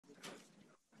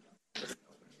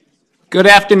Good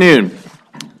afternoon.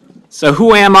 So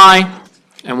who am I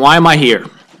and why am I here?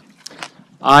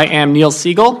 I am Neil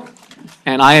Siegel,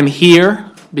 and I am here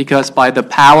because by the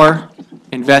power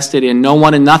invested in no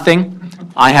one and nothing,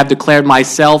 I have declared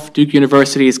myself Duke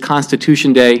University's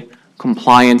Constitution Day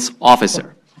compliance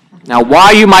officer. Now,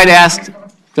 why, you might ask,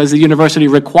 does the university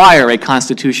require a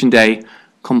Constitution Day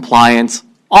compliance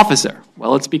officer?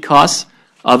 Well, it's because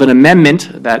of an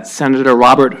amendment that Senator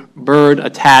Robert Byrd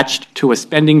attached to a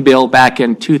spending bill back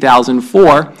in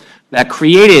 2004 that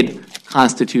created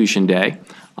Constitution Day.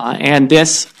 And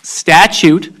this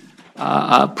statute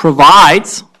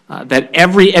provides that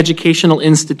every educational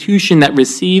institution that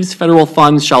receives federal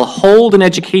funds shall hold an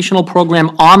educational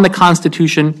program on the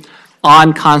Constitution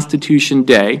on Constitution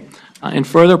Day, and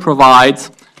further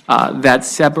provides that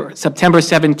September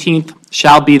 17th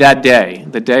shall be that day,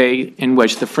 the day in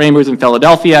which the framers in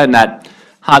Philadelphia in that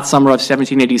hot summer of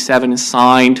 1787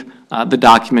 signed the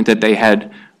document that they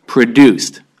had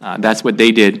produced. That's what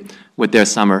they did with their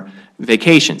summer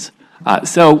vacations.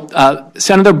 So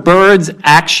Senator Byrd's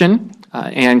action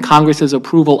and Congress's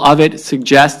approval of it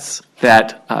suggests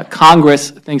that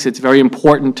Congress thinks it's very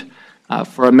important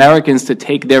for Americans to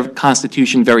take their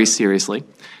Constitution very seriously.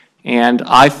 And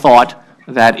I thought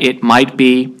that it might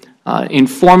be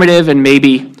informative and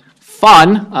maybe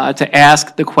fun to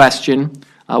ask the question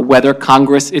whether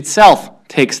Congress itself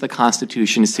takes the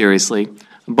Constitution seriously,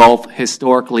 both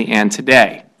historically and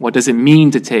today. What does it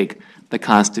mean to take the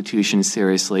Constitution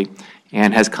seriously?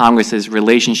 And has Congress's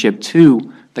relationship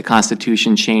to the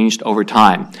Constitution changed over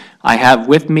time? I have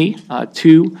with me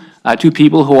two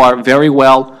people who are very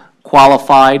well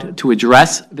qualified to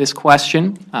address this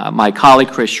question. My colleague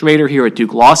Chris Schrader here at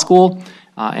Duke Law School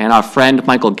and our friend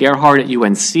Michael Gerhardt at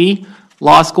UNC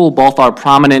Law School. Both are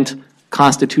prominent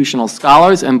constitutional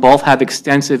scholars and both have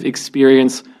extensive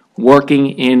experience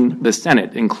working in the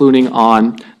Senate, including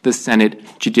on the Senate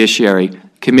Judiciary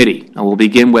Committee. We'll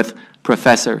begin with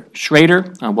Professor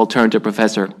Schrader. We'll turn to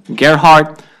Professor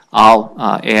Gerhardt. I'll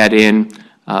add in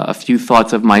a few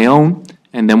thoughts of my own,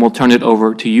 and then we'll turn it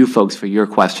over to you folks for your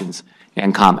questions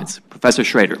and comments. Professor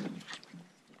Schrader.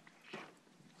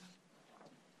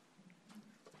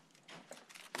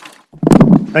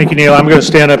 Thank you, Neil. I'm going to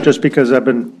stand up just because I've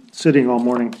been sitting all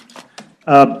morning.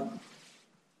 I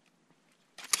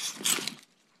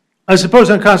suppose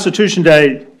on Constitution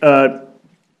Day,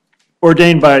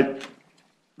 ordained by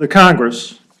the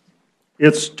Congress,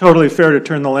 it's totally fair to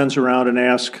turn the lens around and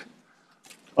ask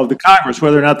of the Congress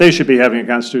whether or not they should be having a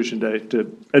Constitution Day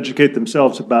to educate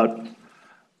themselves about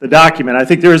the document. I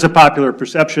think there is a popular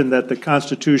perception that the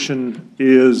Constitution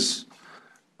is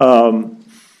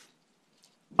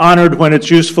honored when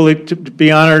it's useful to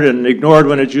be honored and ignored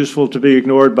when it's useful to be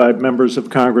ignored by members of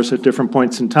Congress at different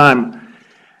points in time.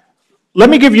 Let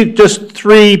me give you just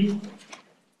three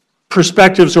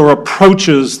perspectives or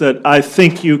approaches that I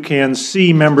think you can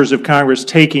see members of Congress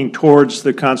taking towards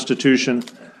the Constitution.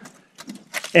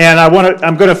 And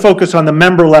I'm going to focus on the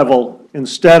member level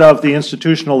instead of the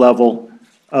institutional level,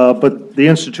 but the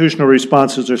institutional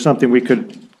responses are something we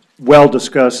could well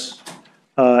discuss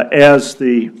as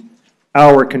the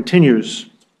hour continues.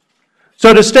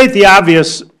 So to state the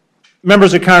obvious,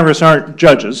 members of Congress aren't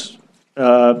judges.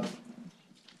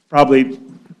 Probably,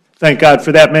 thank God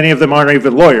for that, many of them aren't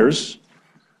even lawyers,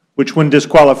 which wouldn't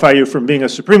disqualify you from being a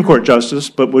Supreme Court justice,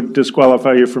 but would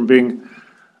disqualify you from being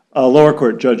lower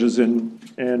court judges in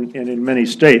many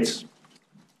states.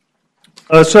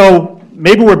 So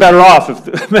maybe we're better off if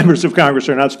the members of Congress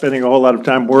are not spending a whole lot of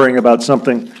time worrying about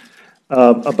something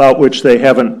about which they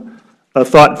haven't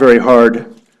thought very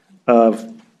hard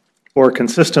or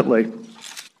consistently.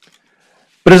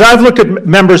 But as I've looked at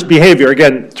members' behavior,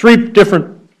 again, three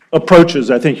different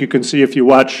approaches I think you can see if you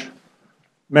watch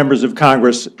members of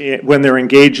Congress when they're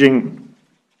engaging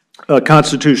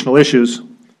constitutional issues.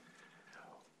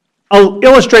 I'll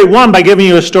illustrate one by giving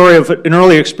you a story of an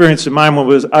early experience of mine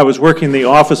when I was working in the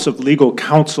Office of Legal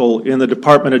Counsel in the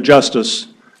Department of Justice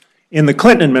in the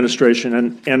Clinton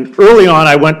administration. And early on,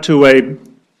 I went to a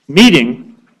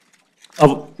meeting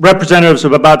of representatives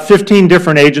of about 15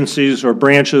 different agencies or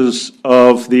branches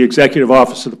of the Executive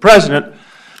Office of the President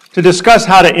to discuss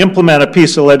how to implement a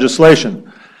piece of legislation.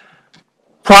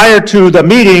 Prior to the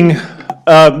meeting,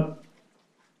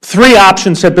 three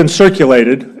options have been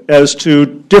circulated as to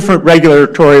different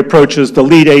regulatory approaches the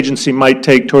lead agency might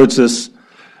take towards this,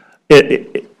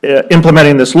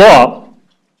 implementing this law.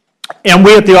 And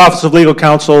we at the Office of Legal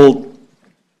Counsel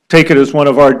take it as one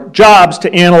of our jobs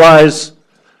to analyze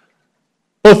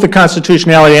both the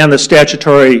constitutionality and the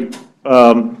statutory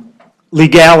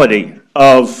legality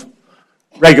of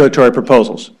regulatory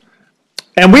proposals.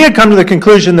 And we had come to the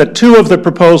conclusion that two of the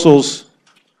proposals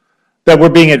that were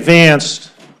being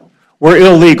advanced were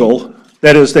illegal.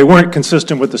 That is, they weren't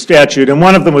consistent with the statute, and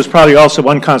one of them was probably also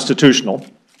unconstitutional.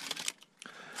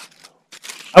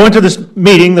 I went to this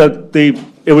meeting.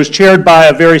 It was chaired by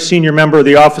a very senior member of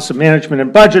the Office of Management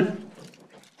and Budget.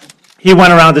 He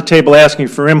went around the table asking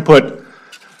for input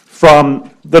from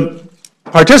the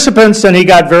participants, and he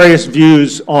got various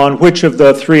views on which of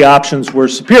the three options were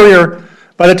superior.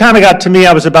 By the time it got to me,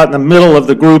 I was about in the middle of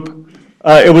the group.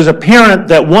 It was apparent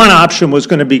that one option was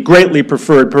going to be greatly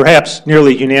preferred, perhaps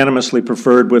nearly unanimously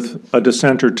preferred with a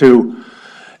dissent or two.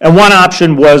 And one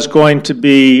option was going to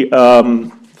be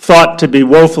thought to be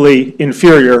woefully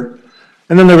inferior.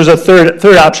 And then there was a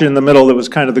third option in the middle that was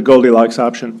kind of the Goldilocks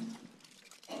option.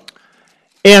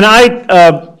 And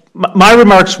my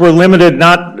remarks were limited,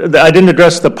 I didn't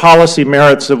address the policy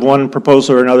merits of one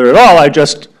proposal or another at all. I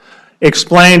just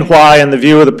explained why, in the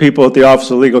view of the people at the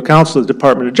Office of Legal Counsel of the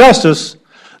Department of Justice,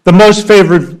 the most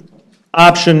favored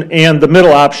option and the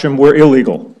middle option were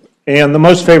illegal, and the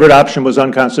most favored option was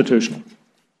unconstitutional.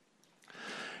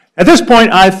 At this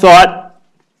point, I thought,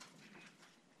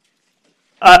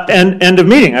 end of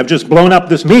meeting. I've just blown up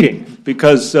this meeting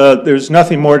because there's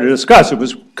nothing more to discuss. It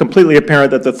was completely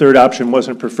apparent that the third option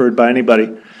wasn't preferred by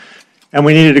anybody, and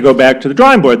we needed to go back to the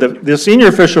drawing board. The senior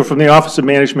official from the Office of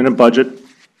Management and Budget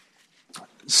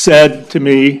said to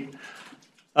me,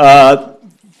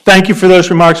 thank you for those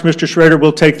remarks, Mr. Schrader.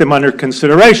 We'll take them under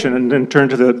consideration, and then turned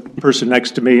to the person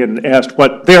next to me and asked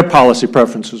what their policy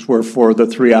preferences were for the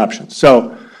three options.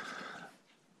 So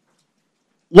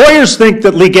lawyers think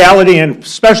that legality and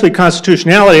especially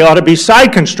constitutionality ought to be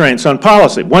side constraints on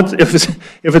policy.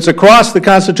 If it's across the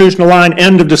constitutional line,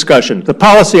 end of discussion. The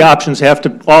policy options have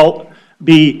to all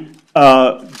be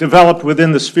developed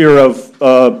within the sphere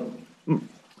of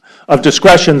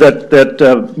discretion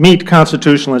that meet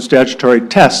constitutional and statutory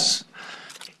tests.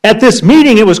 At this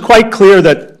meeting, it was quite clear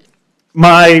that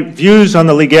my views on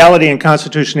the legality and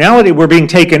constitutionality were being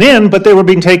taken in, but they were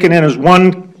being taken in as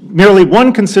merely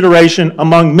one consideration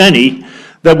among many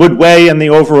that would weigh in the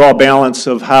overall balance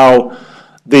of how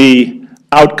the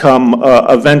outcome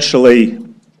eventually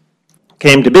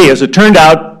came to be. As it turned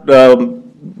out, the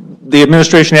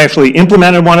administration actually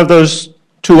implemented one of those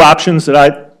two options that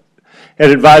I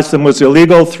had advised them was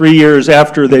illegal. 3 years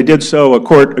after they did so, a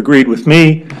court agreed with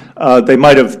me. They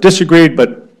might have disagreed,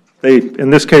 but in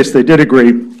this case, they did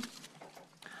agree.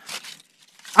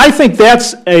 I think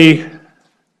that's an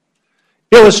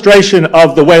illustration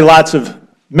of the way lots of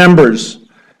members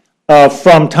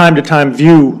from time to time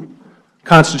view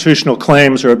constitutional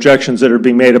claims or objections that are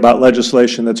being made about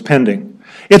legislation that's pending.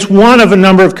 It's one of a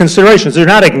number of considerations. They're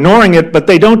not ignoring it, but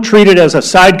they don't treat it as a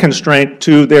side constraint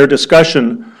to their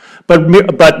discussion, but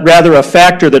rather a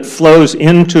factor that flows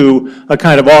into a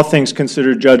kind of all things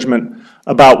considered judgment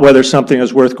about whether something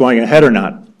is worth going ahead or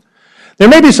not. There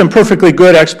may be some perfectly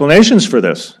good explanations for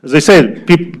this. As they say,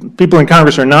 people in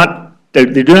Congress are not, they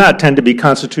do not tend to be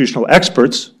constitutional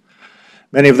experts.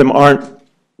 Many of them aren't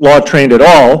law trained at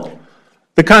all.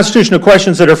 The constitutional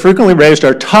questions that are frequently raised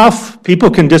are tough. People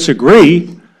can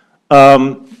disagree.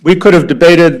 We could have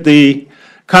debated the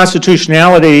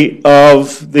constitutionality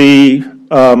of the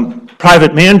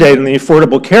private mandate in the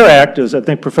Affordable Care Act, as I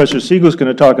think Professor Siegel is going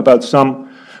to talk about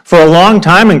some, for a long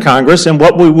time in Congress, and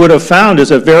what we would have found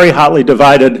is a very hotly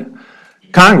divided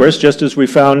Congress, just as we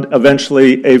found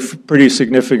eventually a pretty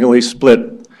significantly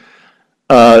split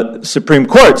Supreme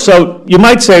Court. So you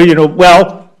might say,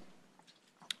 well,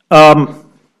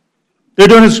 they're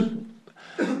doing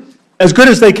as good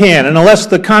as they can, and unless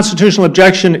the constitutional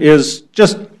objection is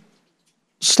just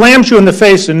slams you in the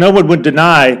face and no one would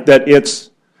deny that it's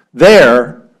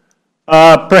there,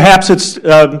 perhaps it's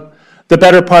the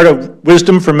better part of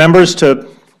wisdom for members to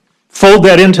fold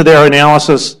that into their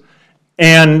analysis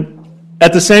and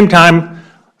at the same time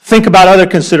think about other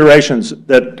considerations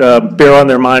that bear on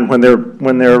their mind when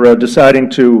they're deciding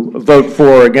to vote for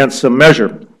or against some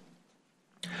measure.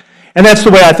 And that's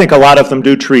the way I think a lot of them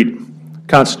do treat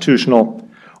constitutional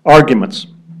arguments.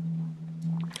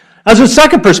 There's a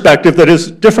second perspective that is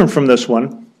different from this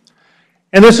one,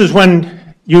 and this is when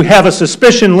you have a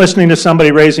suspicion listening to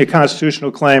somebody raising a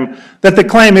constitutional claim that the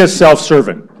claim is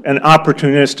self-serving and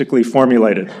opportunistically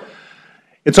formulated.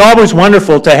 It's always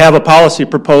wonderful to have a policy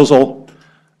proposal,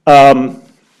 or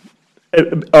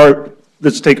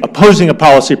let's take opposing a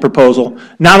policy proposal,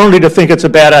 not only to think it's a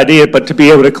bad idea, but to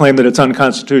be able to claim that it's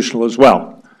unconstitutional as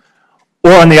well.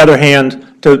 Or on the other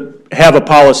hand, to have a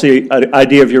policy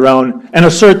idea of your own and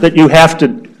assert that you have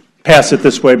to pass it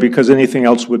this way because anything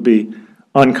else would be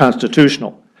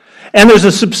unconstitutional. And there's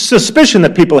a suspicion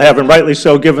that people have, and rightly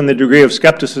so, given the degree of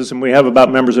skepticism we have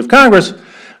about members of Congress,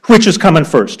 which is coming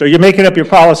first. Are you making up your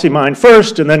policy mind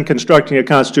first and then constructing a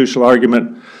constitutional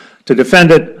argument to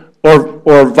defend it,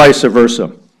 or vice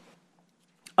versa?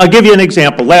 I'll give you an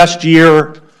example. Last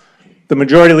year, the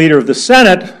Majority Leader of the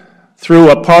Senate, through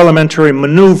a parliamentary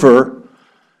maneuver,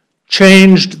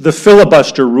 changed the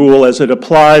filibuster rule as it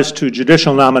applies to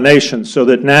judicial nominations, so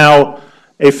that now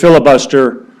a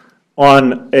filibuster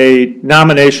on a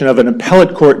nomination of an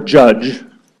appellate court judge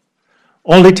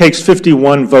only takes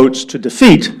 51 votes to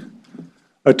defeat,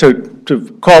 or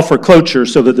to call for cloture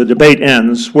so that the debate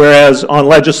ends, whereas on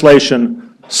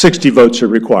legislation, 60 votes are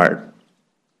required.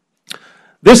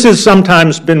 This has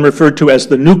sometimes been referred to as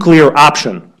the nuclear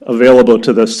option available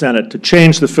to the Senate to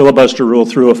change the filibuster rule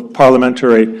through a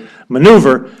parliamentary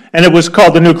maneuver, and it was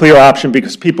called the nuclear option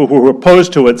because people who were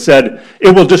opposed to it said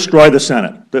it will destroy the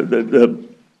Senate.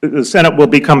 The Senate will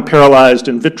become paralyzed,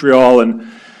 and vitriol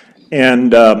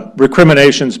and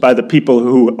recriminations by the people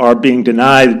who are being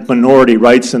denied minority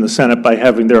rights in the Senate by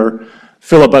having their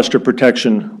filibuster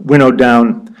protection winnowed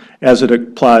down as it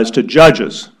applies to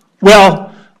judges.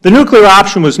 Well, the nuclear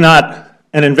option was not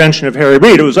an invention of Harry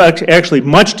Reid. It was actually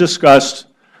much discussed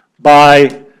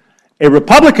by a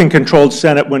Republican-controlled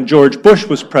Senate when George Bush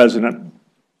was president,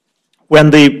 when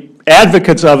the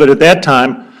advocates of it at that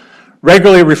time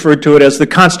regularly referred to it as the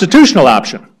constitutional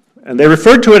option. And they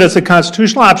referred to it as a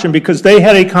constitutional option because they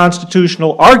had a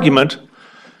constitutional argument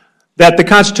that the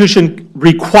Constitution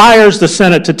requires the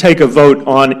Senate to take a vote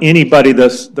on anybody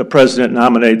the president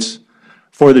nominates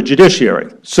for the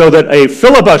judiciary, so that a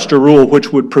filibuster rule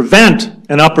which would prevent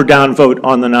an up or down vote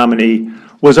on the nominee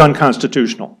was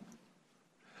unconstitutional.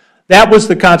 That was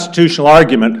the constitutional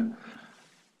argument.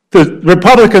 The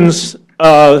Republicans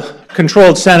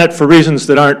controlled Senate for reasons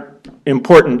that aren't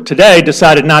important today,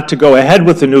 decided not to go ahead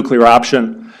with the nuclear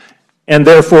option, and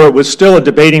therefore it was still a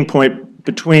debating point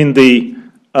between the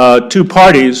two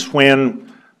parties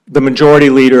when the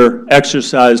Majority Leader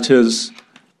exercised his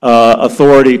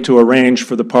authority to arrange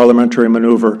for the parliamentary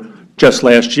maneuver just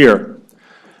last year.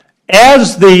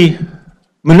 As the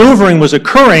maneuvering was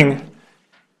occurring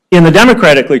in the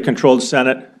democratically controlled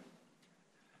Senate,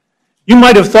 you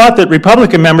might have thought that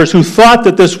Republican members who thought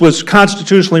that this was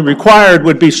constitutionally required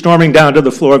would be storming down to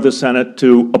the floor of the Senate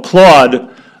to applaud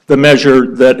the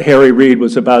measure that Harry Reid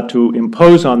was about to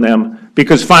impose on them,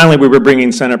 because finally we were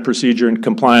bringing Senate procedure in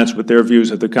compliance with their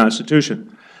views of the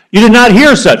Constitution. You did not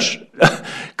hear such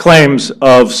claims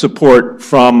of support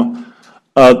from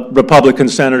Republican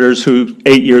senators who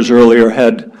 8 years earlier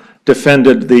had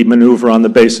defended the maneuver on the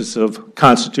basis of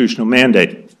constitutional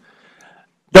mandate.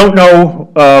 Don't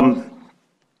know,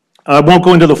 I won't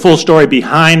go into the full story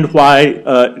behind why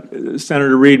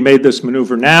Senator Reid made this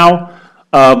maneuver now,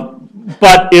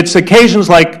 but it's occasions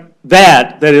like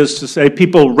that is to say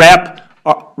people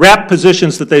wrap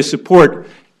positions that they support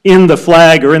in the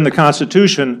flag or in the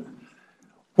Constitution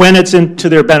when it's to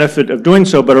their benefit of doing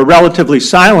so, but are relatively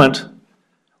silent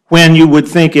when you would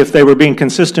think if they were being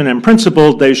consistent and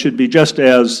principled, they should be just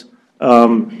as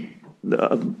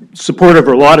supportive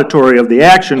or laudatory of the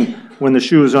action when the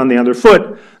shoe is on the other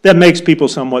foot. That makes people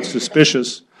somewhat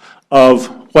suspicious of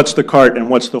what's the cart and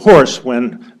what's the horse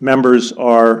when members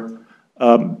are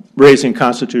raising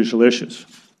constitutional issues.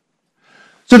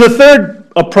 So the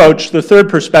third approach, the third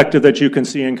perspective that you can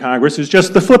see in Congress is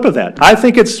just the flip of that. I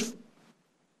think it's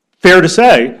fair to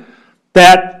say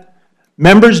that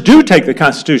members do take the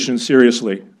Constitution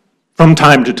seriously from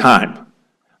time to time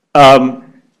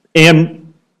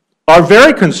and are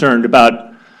very concerned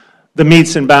about the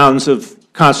metes and bounds of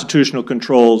constitutional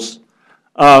controls.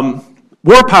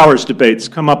 War powers debates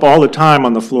come up all the time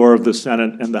on the floor of the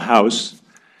Senate and the House.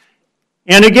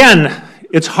 And again,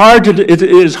 it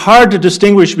is hard to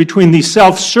distinguish between the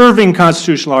self-serving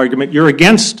constitutional argument, you're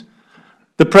against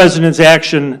the president's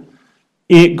action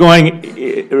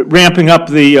ramping up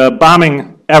the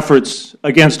bombing efforts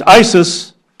against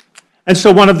ISIS, and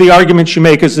so one of the arguments you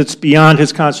make is it's beyond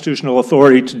his constitutional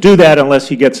authority to do that unless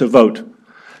he gets a vote.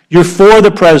 You're for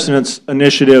the president's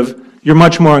initiative, you're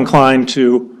much more inclined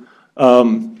to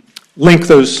link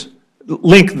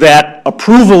that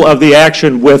approval of the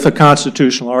action with a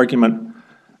constitutional argument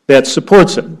that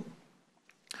supports it.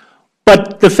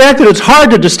 But the fact that it's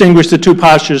hard to distinguish the two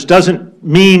postures doesn't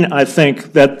mean, I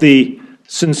think, that the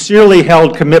sincerely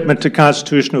held commitment to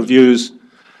constitutional views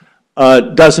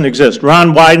doesn't exist.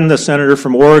 Ron Wyden, the senator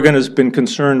from Oregon, has been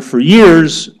concerned for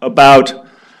years about,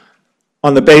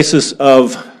 on the basis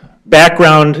of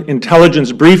background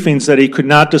intelligence briefings that he could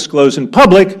not disclose in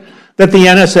public, that the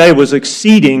NSA was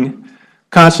exceeding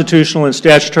constitutional and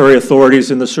statutory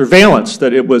authorities in the surveillance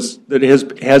that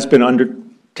it has been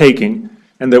undertaking,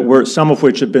 and that some of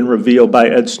which have been revealed by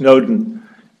Ed Snowden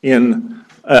and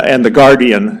The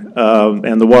Guardian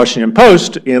and The Washington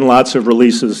Post in lots of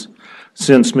releases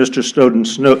since Mr. Snowden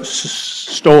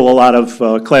stole a lot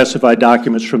of classified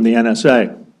documents from the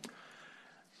NSA.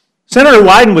 Senator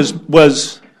Wyden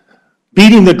was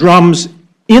beating the drums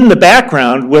in the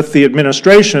background with the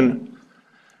administration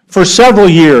for several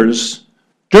years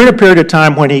during a period of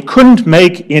time when he couldn't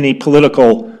make any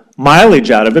political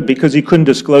mileage out of it because he couldn't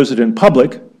disclose it in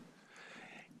public.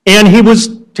 And he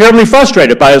was terribly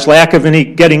frustrated by his lack of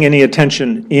getting any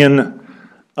attention in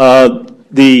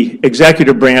the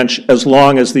executive branch as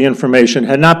long as the information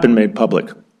had not been made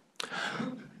public.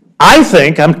 I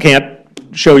think, I can't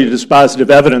show you dispositive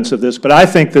evidence of this, but I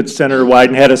think that Senator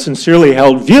Wyden had a sincerely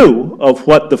held view of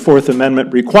what the Fourth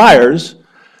Amendment requires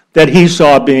that he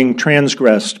saw being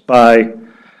transgressed by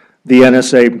the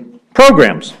NSA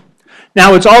programs.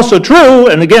 Now, it's also true,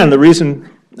 and again,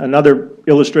 another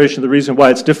illustration of the reason why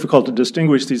it's difficult to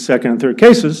distinguish these second and third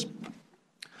cases,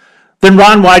 then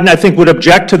Ron Wyden, I think, would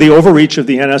object to the overreach of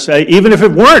the NSA, even if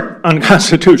it weren't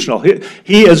unconstitutional.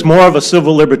 He is more of a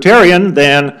civil libertarian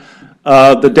than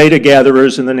the data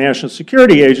gatherers in the National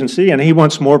Security Agency, and he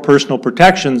wants more personal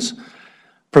protections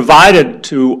provided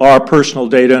to our personal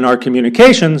data and our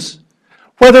communications,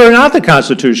 whether or not the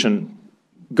Constitution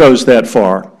goes that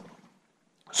far.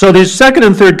 So these second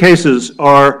and third cases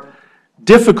are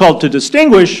difficult to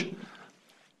distinguish,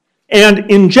 and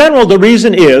in general, the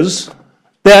reason is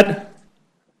that,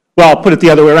 well, I'll put it the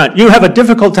other way around. You have a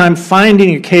difficult time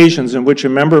finding occasions in which a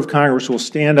member of Congress will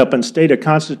stand up and state a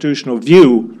constitutional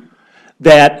view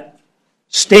that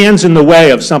stands in the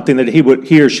way of something that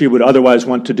he or she would otherwise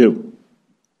want to do.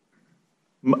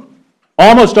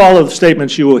 Almost all of the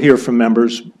statements you will hear from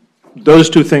members, those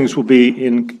two things will be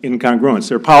in congruence,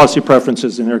 their policy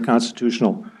preferences and their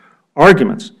constitutional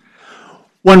arguments.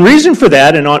 One reason for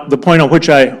that, and the point on which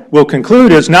I will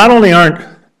conclude, is not only aren't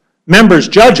members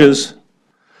judges,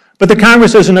 but the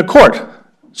Congress isn't a court.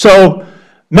 So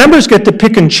members get to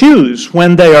pick and choose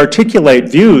when they articulate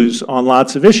views on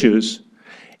lots of issues.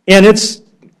 And I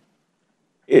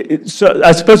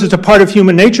suppose it's a part of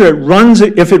human nature.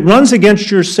 If it runs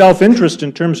against your self-interest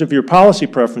in terms of your policy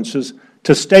preferences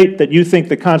to state that you think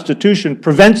the Constitution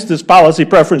prevents this policy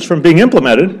preference from being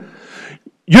implemented,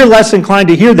 you're less inclined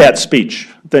to hear that speech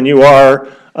than you are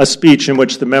a speech in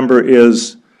which the member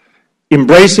is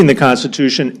embracing the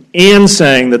Constitution and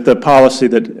saying that the policy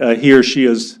that he or she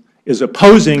is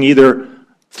opposing either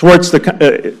thwarts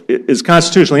is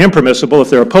constitutionally impermissible if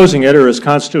they're opposing it, or is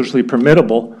constitutionally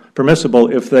permissible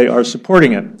if they are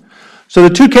supporting it. So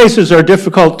the two cases are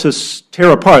difficult to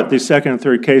tear apart, these second and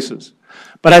third cases.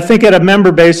 But I think at a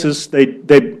member basis, they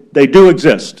do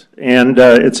exist. And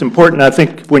it's important, I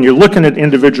think, when you're looking at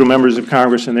individual members of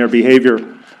Congress and their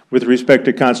behavior with respect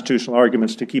to constitutional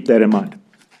arguments, to keep that in mind.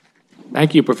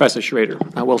 Thank you, Professor Schrader.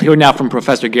 We'll hear now from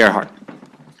Professor Gerhardt.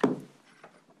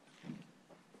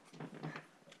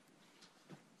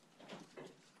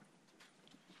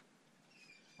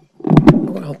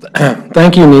 Well,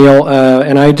 thank you, Neil.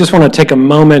 And I just want to take a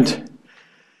moment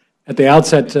at the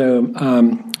outset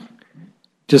to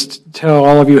just tell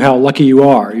all of you how lucky you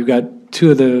are. You've got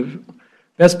two of the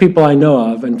best people I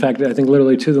know of. In fact, I think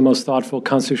literally two of the most thoughtful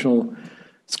constitutional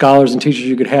scholars and teachers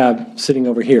you could have sitting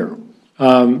over here.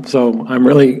 So I'm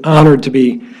really honored to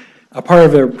be a part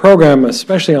of their program,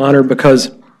 especially honored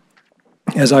because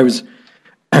as I was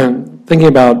thinking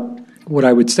about what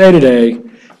I would say today,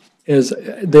 is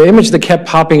the image that kept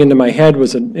popping into my head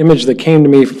was an image that came to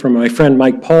me from my friend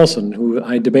Mike Paulson, who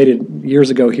I debated years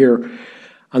ago here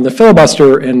on the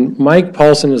filibuster. And Mike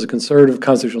Paulson is a conservative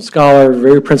constitutional scholar,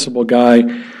 very principled guy,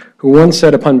 who once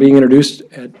said upon being introduced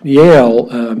at Yale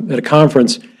at a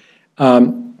conference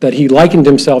that he likened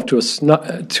himself to a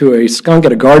skunk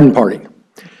at a garden party.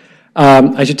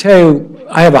 I should tell you,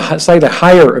 I have a slightly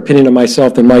higher opinion of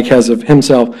myself than Mike has of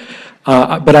himself.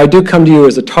 But I do come to you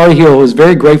as a Tar Heel who is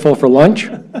very grateful for lunch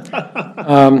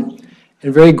and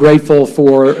very grateful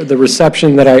for the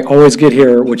reception that I always get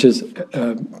here, which is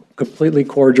completely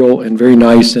cordial and very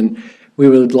nice, and we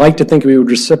would like to think we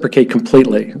would reciprocate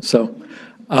completely. So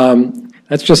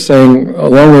that's just saying, a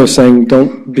long way of saying,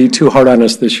 don't be too hard on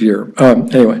us this year.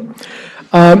 Anyway,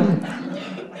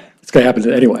 it's going to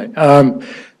happen anyway.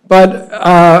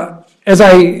 As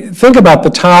I think about the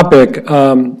topic,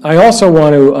 I also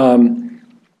want to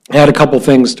add a couple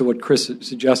things to what Chris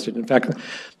suggested. In fact,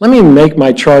 let me make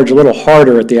my charge a little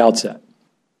harder at the outset.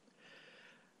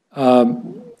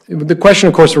 The question,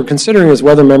 of course, we're considering is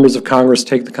whether members of Congress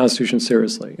take the Constitution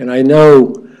seriously. And I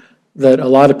know that a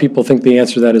lot of people think the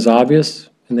answer to that is obvious,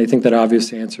 and they think that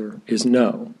obvious answer is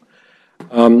no.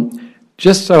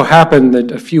 Just so happened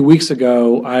that a few weeks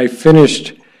ago, I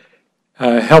finished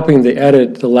helping to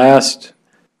edit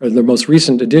the most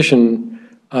recent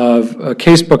edition of a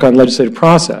casebook on legislative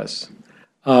process.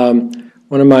 One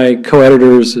of my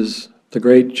co-editors is the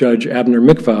great Judge Abner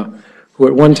Mikva, who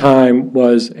at one time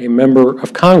was a member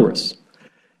of Congress,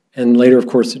 and later, of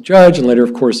course, a judge, and later,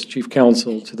 of course, chief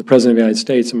counsel to the President of the United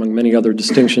States, among many other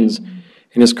distinctions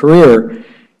in his career.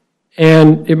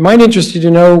 And it might interest you to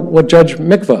know what Judge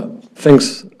Mikva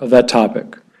thinks of that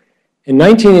topic. In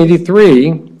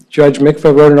 1983, Judge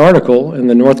Mikva wrote an article in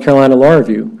the North Carolina Law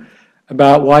Review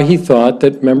about why he thought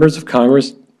that members of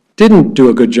Congress didn't do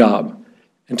a good job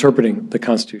interpreting the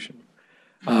Constitution.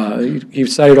 He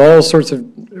cited all sorts of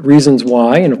reasons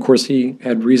why, and of course he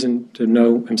had reason to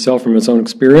know himself from his own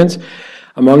experience.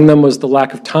 Among them was the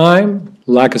lack of time,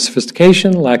 lack of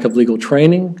sophistication, lack of legal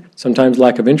training, sometimes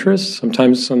lack of interest,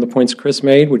 sometimes some of the points Chris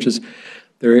made, which is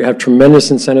they have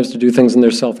tremendous incentives to do things in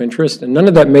their self-interest, and none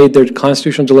of that made their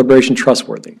constitutional deliberation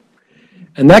trustworthy.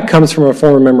 And that comes from a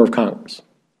former member of Congress.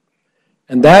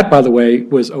 And that, by the way,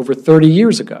 was over 30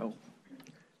 years ago.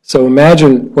 So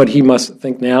imagine what he must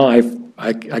think now. I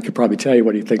could probably tell you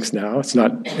what he thinks now. It's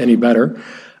not any better.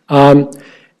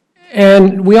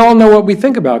 And we all know what we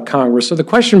think about Congress. So the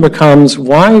question becomes,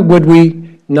 why would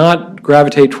we not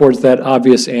gravitate towards that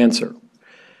obvious answer?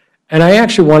 And I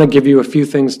actually want to give you a few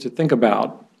things to think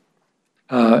about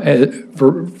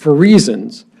for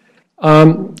reasons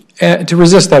to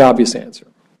resist that obvious answer.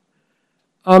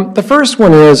 The first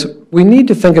one is we need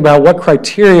to think about what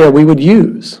criteria we would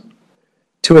use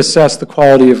to assess the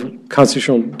quality of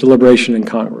constitutional deliberation in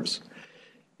Congress.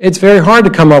 It's very hard to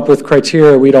come up with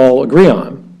criteria we'd all agree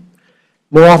on.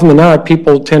 More often than not,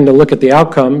 people tend to look at the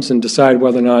outcomes and decide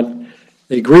whether or not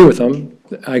they agree with them.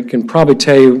 I can probably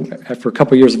tell you, after a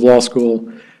couple of years of law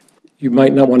school, you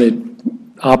might not want to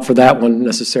opt for that one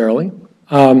necessarily.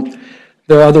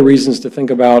 There are other reasons to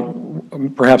think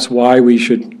about perhaps why we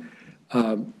should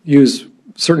use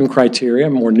certain criteria,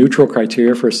 more neutral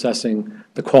criteria for assessing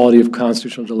the quality of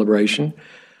constitutional deliberation.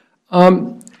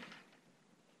 But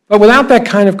without that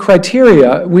kind of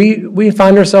criteria, we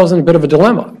find ourselves in a bit of a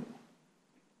dilemma.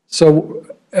 So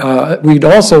we'd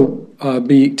also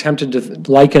be tempted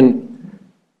to liken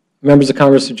members of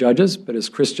Congress to judges, but as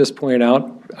Chris just pointed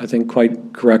out, I think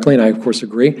quite correctly, and I of course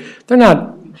agree, they're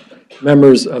not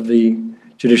members of the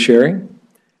judiciary.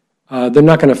 They're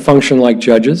not going to function like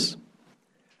judges.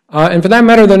 And for that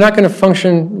matter, they're not going to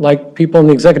function like people in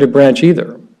the executive branch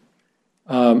either.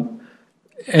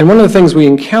 And one of the things we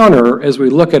encounter as we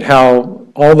look at how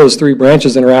all those three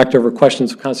branches interact over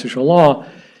questions of constitutional law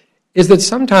is that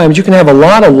sometimes you can have a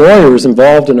lot of lawyers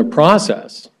involved in a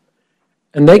process,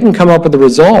 and they can come up with a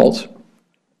result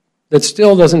that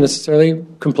still doesn't necessarily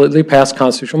completely pass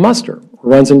constitutional muster, or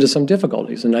runs into some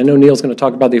difficulties. And I know Neil's going to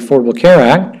talk about the Affordable Care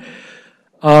Act,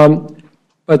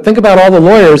 but think about all the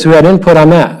lawyers who had input on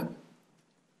that.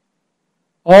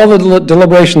 All the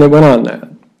deliberation that went on that.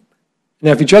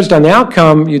 Now, if you judged on the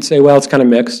outcome, you'd say, well, it's kind of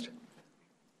mixed.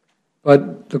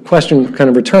 But the question kind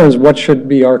of returns, what should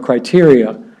be our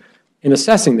criteria in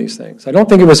assessing these things? I don't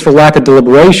think it was for lack of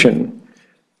deliberation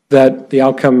that the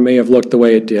outcome may have looked the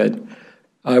way it did.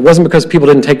 It wasn't because people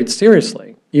didn't take it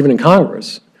seriously, even in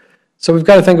Congress. So we've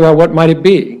got to think about what might it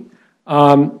be.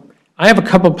 I have a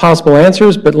couple of possible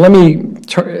answers, but let me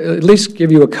at least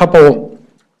give you a couple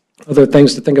other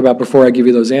things to think about before I give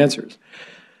you those answers.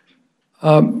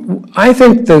 I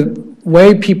think the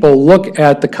way people look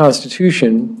at the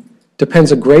Constitution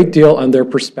depends a great deal on their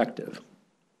perspective.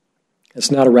 It's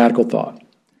not a radical thought.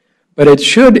 But it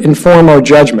should inform our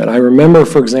judgment. I remember,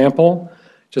 for example,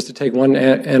 just to take one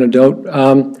anecdote,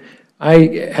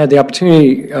 I had the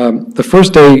opportunity, the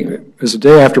first day, it was the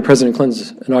day after President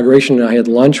Clinton's inauguration, I had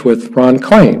lunch with Ron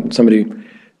Klain, somebody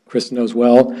Chris knows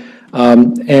well,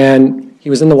 and he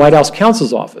was in the White House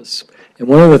counsel's office. And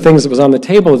one of the things that was on the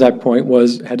table at that point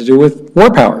had to do with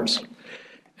war powers.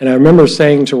 And I remember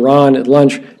saying to Ron at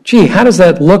lunch, gee, how does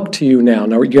that look to you now?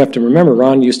 Now, you have to remember,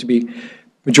 Ron used to be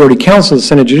majority counsel of the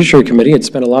Senate Judiciary Committee, had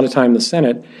spent a lot of time in the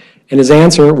Senate, and his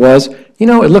answer was, you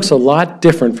know, it looks a lot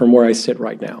different from where I sit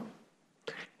right now.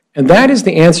 And that is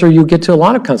the answer you get to a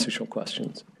lot of constitutional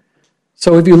questions.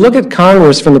 So if you look at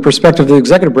Congress from the perspective of the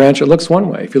executive branch, it looks one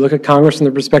way. If you look at Congress from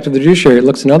the perspective of the judiciary, it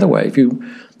looks another way. If you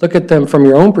look at them from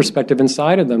your own perspective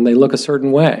inside of them, they look a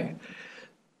certain way.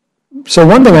 So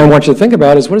one thing I want you to think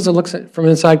about is, what does it look like from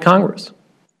inside Congress?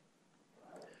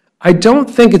 I don't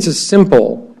think it's as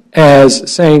simple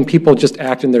as saying people just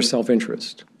act in their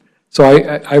self-interest. So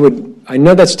I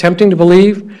know that's tempting to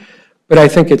believe, but I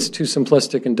think it's too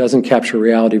simplistic and doesn't capture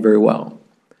reality very well.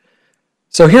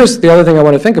 So here's the other thing I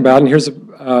want to think about, and here's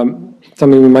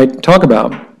something we might talk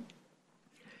about.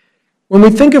 When we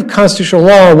think of constitutional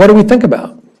law, what do we think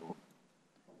about?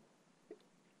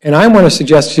 And I want to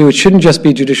suggest to you it shouldn't just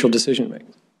be judicial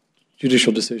decision-making,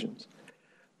 judicial decisions.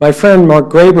 My friend Mark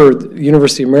Graber at the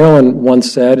University of Maryland once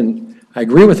said, and I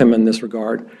agree with him in this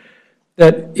regard,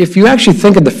 that if you actually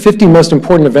think of the 50 most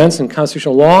important events in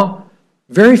constitutional law,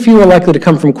 very few are likely to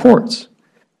come from courts.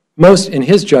 Most, in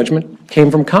his judgment,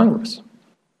 came from Congress.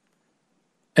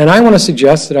 And I want to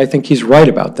suggest that I think he's right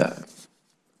about that.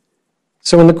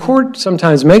 So when the court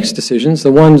sometimes makes decisions,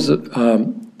 the ones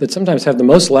that sometimes have the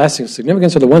most lasting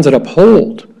significance are the ones that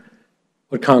uphold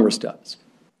what Congress does.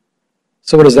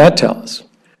 So what does that tell us?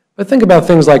 But think about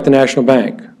things like the National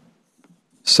Bank,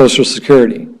 Social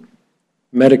Security,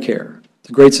 Medicare,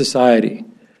 the Great Society,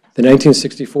 the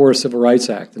 1964 Civil Rights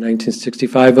Act, the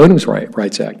 1965 Voting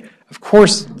Rights Act, of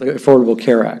course, the Affordable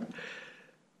Care Act.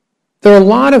 There are a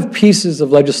lot of pieces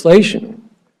of legislation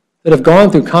that have gone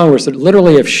through Congress that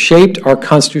literally have shaped our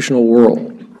constitutional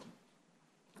world.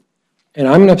 And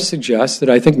I'm going to suggest that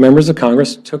I think members of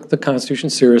Congress took the Constitution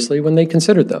seriously when they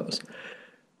considered those.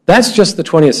 That's just the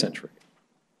 20th century.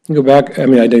 You can go back, I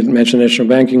mean, I didn't mention the National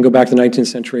Bank, you can go back to the 19th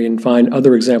century and find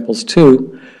other examples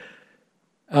too.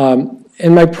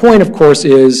 And my point, of course,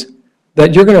 is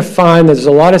that you're going to find that there's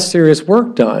a lot of serious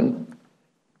work done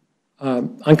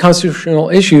on constitutional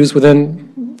issues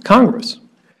within Congress.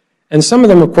 And some of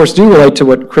them, of course, do relate to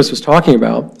what Chris was talking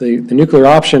about. The nuclear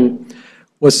option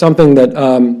was something that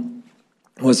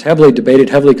was heavily debated,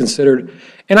 heavily considered,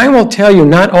 and I will tell you,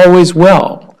 not always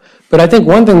well. But I think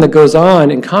one thing that goes on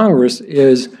in Congress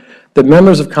is that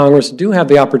members of Congress do have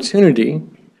the opportunity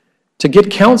to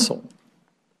get counsel.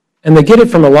 And they get it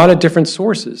from a lot of different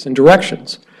sources and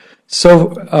directions.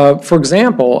 So, for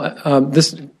example,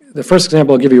 the first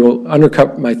example I'll give you will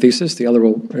undercut my thesis, the other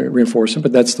will reinforce it,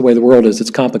 but that's the way the world is, it's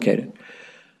complicated.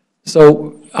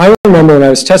 So I remember when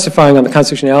I was testifying on the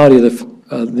constitutionality of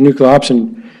the nuclear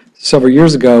option several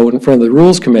years ago in front of the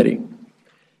Rules Committee,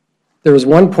 there was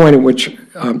one point in which,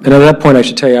 and at that point I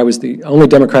should tell you I was the only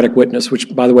Democratic witness,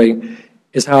 which, by the way,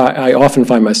 is how I often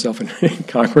find myself in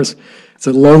Congress. It's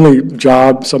a lonely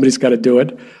job, somebody's got to do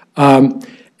it.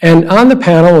 And on the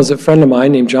panel was a friend of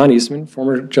mine named John Eastman,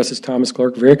 former Justice Thomas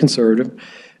clerk, very conservative.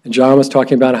 And John was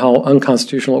talking about how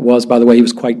unconstitutional it was. By the way, he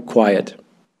was quite quiet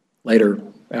later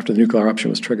after the nuclear option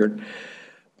was triggered.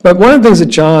 But one of the things that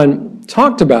John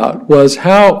talked about was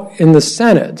how in the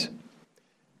Senate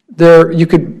there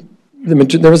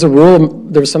was a rule,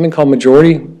 there was something called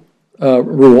majority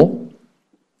rule.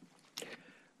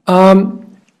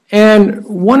 And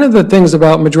one of the things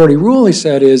about majority rule, he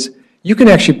said, is you can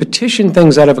actually petition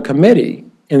things out of a committee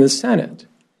in the Senate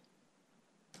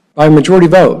by majority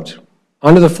vote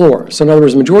onto the floor. So in other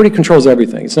words, majority controls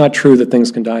everything. It's not true that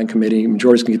things can die in committee.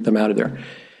 Majorities can get them out of there.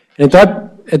 And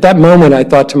at that moment, I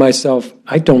thought to myself,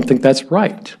 I don't think that's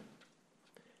right.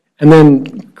 And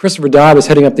then Christopher Dodd was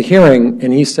heading up the hearing,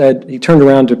 and he said, he turned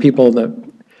around to people in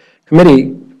the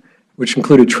committee, which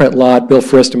included Trent Lott, Bill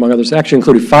Frist, among others, actually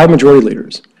included 5 majority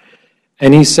leaders.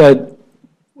 And he said,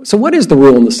 so what is the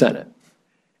rule in the Senate?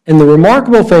 And the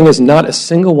remarkable thing is not a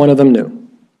single one of them knew.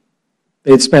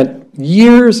 They had spent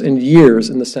years and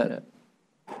years in the Senate,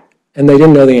 and they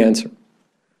didn't know the answer.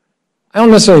 I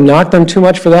don't necessarily knock them too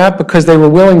much for that because they were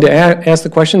willing to ask the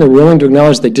question. They were willing to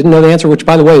acknowledge they didn't know the answer, which,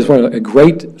 by the way, is a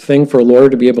great thing for a lawyer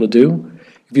to be able to do.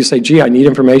 If you say, gee, I need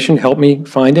information, help me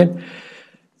find it.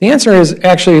 The answer is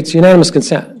actually it's unanimous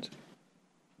consent,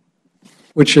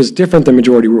 which is different than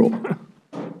majority rule.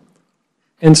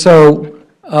 And so,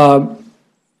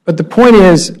 but the point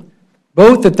is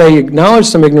both that they acknowledged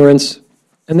some ignorance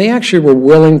and they actually were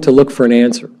willing to look for an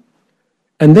answer.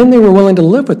 And then they were willing to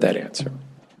live with that answer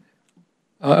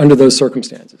under those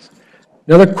circumstances.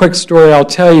 Another quick story I'll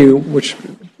tell you, which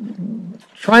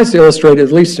tries to illustrate,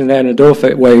 at least in an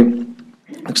anecdotal way,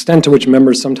 the extent to which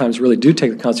members sometimes really do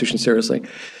take the Constitution seriously.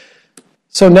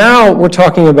 So now we're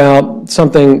talking about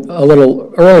something a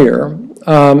little earlier.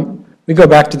 We go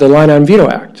back to the Line-Item Veto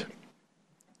Act,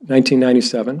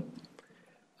 1997.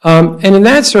 And in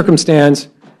that circumstance,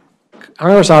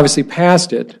 Congress obviously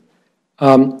passed it,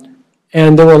 and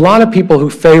there were a lot of people who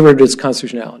favored its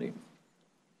constitutionality.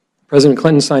 President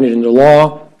Clinton signed it into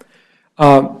law.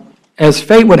 As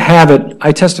fate would have it,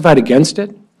 I testified against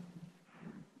it.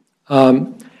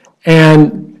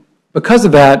 And because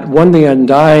of that, won the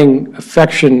undying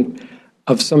affection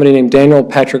of somebody named Daniel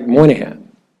Patrick Moynihan.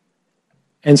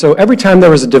 And so every time there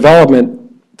was a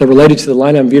development that related to the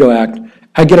Line-Item Veto Act,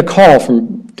 I'd get a call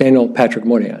from Daniel Patrick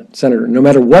Moynihan, Senator, no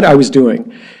matter what I was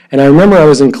doing. And I remember I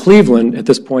was in Cleveland at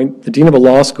this point, the dean of a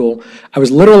law school. I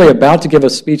was literally about to give a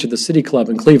speech at the City Club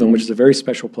in Cleveland, which is a very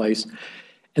special place.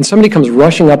 And somebody comes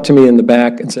rushing up to me in the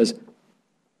back and says,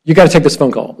 "You got to take this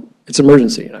phone call. It's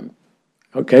emergency." And I'm,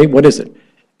 "Okay, what is it?"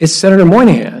 "It's Senator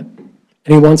Moynihan,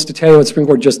 and he wants to tell you what the Supreme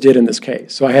Court just did in this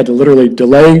case." So I had to literally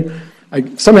delay.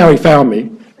 Somehow he found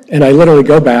me, and I literally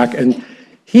go back. And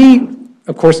he,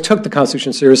 of course, took the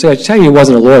Constitution seriously. I tell you, he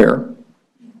wasn't a lawyer.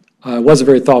 Was a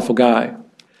very thoughtful guy.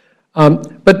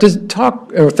 But to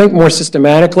talk or think more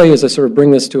systematically as I sort of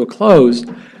bring this to a close,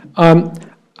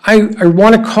 I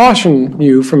want to caution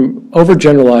you from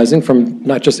overgeneralizing from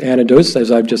not just anecdotes,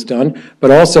 as I've just done, but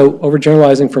also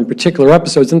overgeneralizing from particular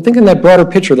episodes and thinking that broader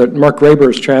picture that Mark Graber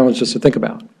has challenged us to think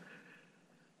about.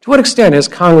 To what extent has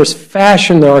Congress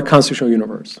fashioned our constitutional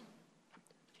universe,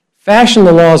 fashioned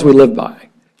the laws we live by,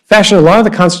 fashioned a lot of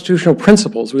the constitutional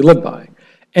principles we live by?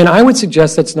 And I would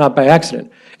suggest that's not by accident.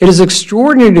 It is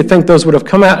extraordinary to think those would have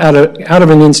come out of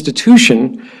an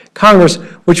institution, Congress,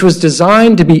 which was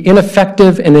designed to be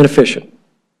ineffective and inefficient.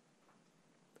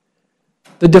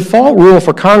 The default rule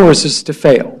for Congress is to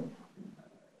fail,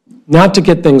 not to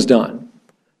get things done.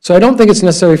 So I don't think it's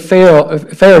necessarily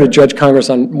fair to judge Congress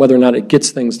on whether or not it gets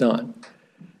things done.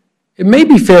 It may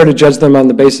be fair to judge them on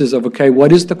the basis of, okay,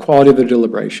 what is the quality of their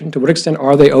deliberation? To what extent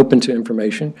are they open to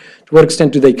information? To what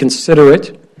extent do they consider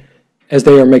it as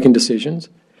they are making decisions?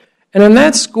 And on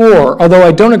that score, although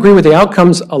I don't agree with the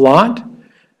outcomes a lot,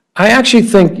 I actually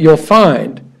think you'll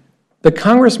find that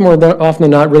Congress more often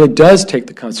than not really does take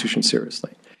the Constitution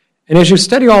seriously. And as you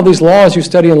study all these laws you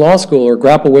study in law school or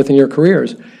grapple with in your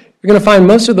careers, you're going to find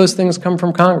most of those things come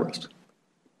from Congress.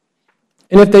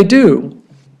 And if they do,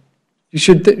 you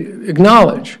should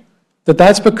acknowledge that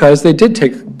that's because they did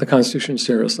take the Constitution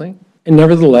seriously and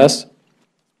nevertheless,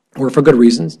 or for good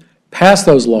reasons, passed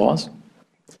those laws,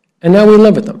 and now we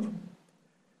live with them.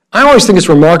 I always think it's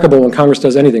remarkable when Congress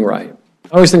does anything right.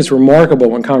 I always think it's remarkable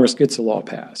when Congress gets a law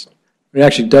passed. It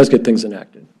actually does get things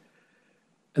enacted.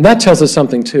 And that tells us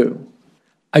something, too.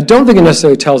 I don't think it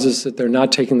necessarily tells us that they're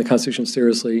not taking the Constitution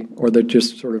seriously or they're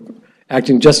just sort of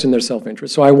acting just in their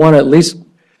self-interest. So I want to at least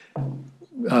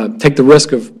take the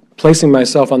risk of placing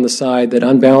myself on the side that,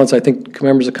 on balance, I think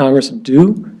members of Congress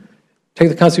do take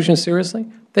the Constitution seriously.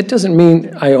 That doesn't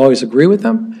mean I always agree with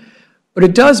them, but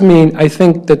it does mean I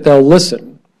think that they'll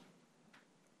listen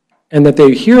and that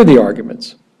they hear the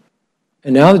arguments.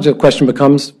 And now the question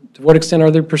becomes, to what extent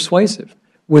are they persuasive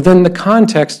within the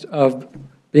context of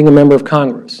being a member of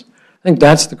Congress? I think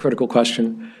that's the critical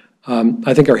question.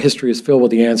 I think our history is filled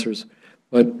with the answers,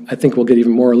 but I think we'll get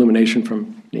even more illumination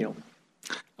from Neil.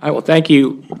 All right, well, thank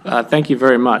you. Thank you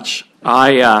very much.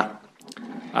 I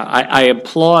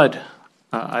applaud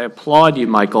you,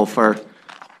 Michael, for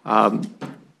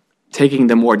taking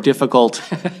the more difficult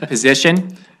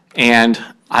position, and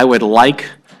I would like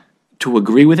to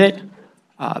agree with it.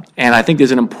 And I think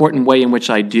there's an important way in which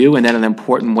I do, and then an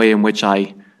important way in which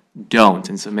I don't.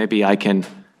 And so maybe I can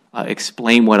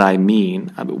explain what I mean.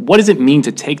 What does it mean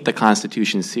to take the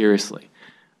Constitution seriously?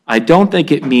 I don't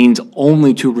think it means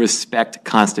only to respect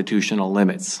constitutional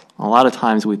limits. A lot of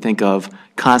times we think of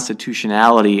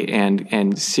constitutionality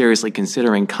and seriously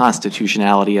considering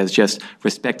constitutionality as just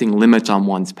respecting limits on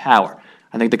one's power.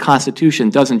 I think the Constitution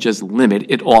doesn't just limit,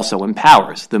 it also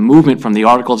empowers. The movement from the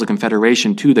Articles of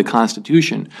Confederation to the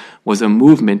Constitution was a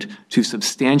movement to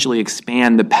substantially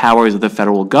expand the powers of the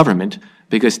federal government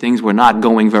because things were not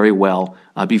going very well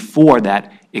before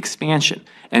that expansion.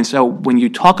 And so when you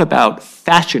talk about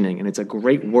fashioning, and it's a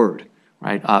great word,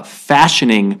 right?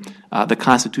 Fashioning the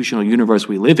constitutional universe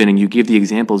we live in, and you give the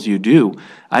examples you do,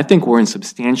 I think we're in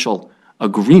substantial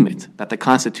agreement that the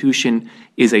Constitution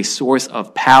is a source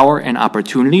of power and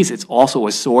opportunities. It's also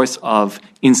a source of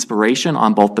inspiration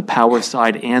on both the power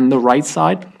side and the right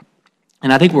side.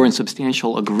 And I think we're in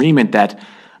substantial agreement that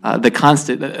the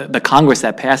Congress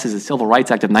that passes the Civil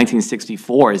Rights Act of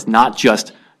 1964 is not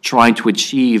just trying to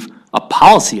achieve a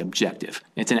policy objective.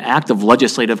 It's an act of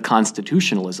legislative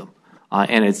constitutionalism.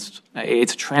 And it's a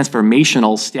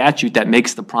transformational statute that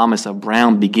makes the promise of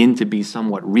Brown begin to be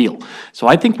somewhat real. So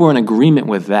I think we're in agreement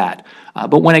with that.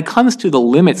 But when it comes to the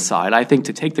limit side, I think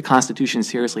to take the Constitution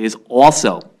seriously is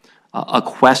also a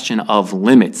question of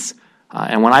limits.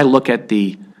 And when I look at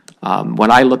the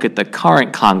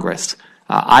current Congress,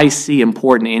 I see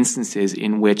important instances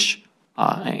in which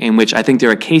I think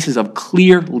there are cases of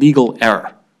clear legal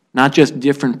error, not just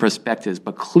different perspectives,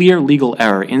 but clear legal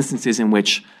error, instances in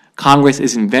which Congress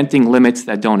is inventing limits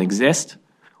that don't exist,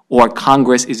 or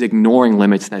Congress is ignoring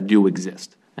limits that do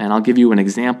exist. And I'll give you an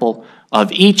example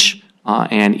of each,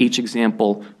 and each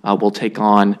example will take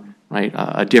on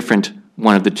a different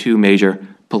one of the two major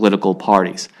political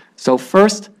parties. So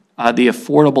first, the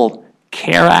Affordable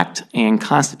Care Act and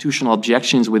constitutional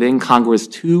objections within Congress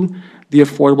to the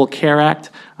Affordable Care Act.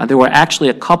 There were actually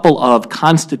a couple of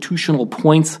constitutional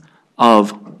points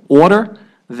of order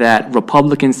that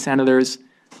Republican senators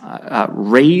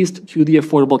raised to the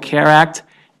Affordable Care Act,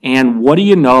 and what do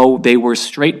you know, they were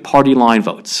straight party line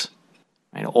votes.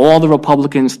 Right? All the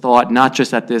Republicans thought not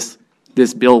just that this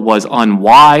bill was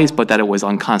unwise, but that it was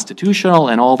unconstitutional,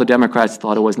 and all the Democrats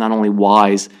thought it was not only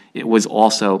wise, it was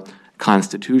also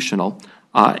constitutional.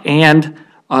 And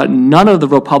none of the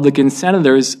Republican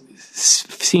senators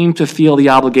seemed to feel the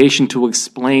obligation to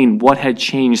explain what had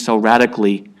changed so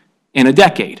radically in a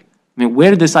decade. I mean,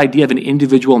 where did this idea of an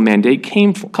individual mandate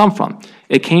come from?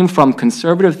 It came from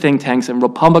conservative think tanks and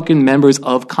Republican members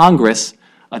of Congress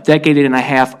a decade and a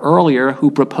half earlier who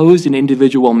proposed an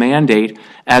individual mandate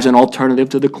as an alternative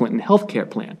to the Clinton health care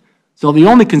plan. So the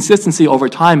only consistency over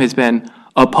time has been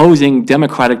opposing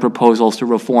Democratic proposals to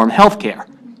reform health care.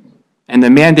 And the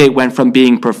mandate went from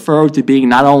being preferred to being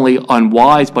not only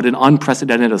unwise, but an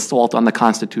unprecedented assault on the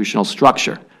constitutional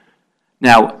structure.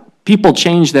 Now, people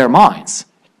change their minds.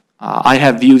 I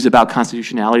have views about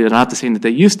constitutionality that are not the same that they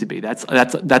used to be. That's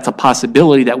a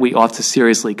possibility that we ought to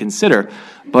seriously consider.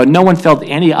 But no one felt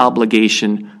any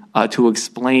obligation to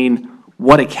explain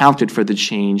what accounted for the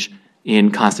change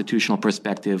in constitutional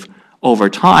perspective over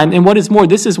time. And what is more,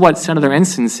 this is what Senator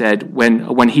Ensign said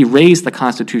when he raised the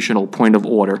constitutional point of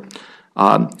order.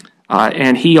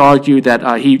 And he argued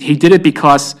that he did it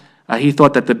because he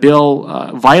thought that the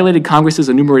bill violated Congress's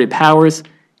enumerated powers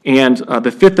and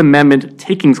the Fifth Amendment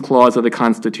takings clause of the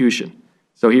Constitution.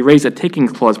 So he raised a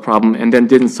takings clause problem and then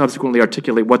didn't subsequently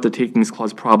articulate what the takings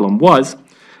clause problem was.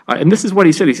 And this is what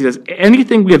he said. He says,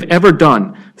 anything we have ever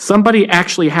done, somebody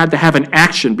actually had to have an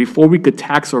action before we could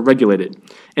tax or regulate it.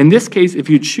 In this case, if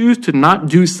you choose to not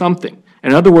do something,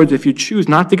 in other words, if you choose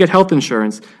not to get health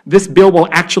insurance, this bill will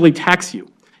actually tax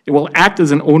you. It will act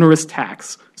as an onerous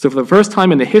tax. So for the first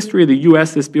time in the history of the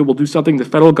U.S., this bill will do something the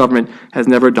federal government has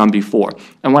never done before.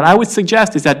 And what I would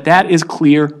suggest is that that is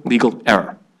clear legal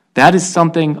error. That is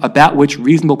something about which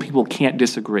reasonable people can't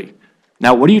disagree.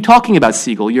 Now, what are you talking about,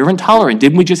 Siegel? You're intolerant.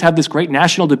 Didn't we just have this great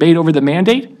national debate over the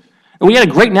mandate? And we had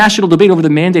a great national debate over the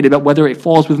mandate about whether it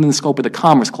falls within the scope of the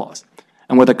Commerce Clause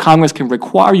and whether Congress can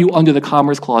require you under the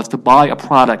Commerce Clause to buy a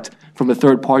product from a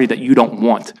third party that you don't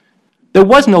want. There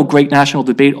was no great national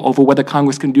debate over whether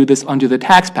Congress can do this under the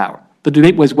tax power. The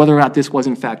debate was whether or not this was,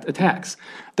 in fact, a tax.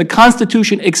 The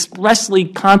Constitution expressly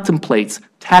contemplates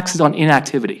taxes on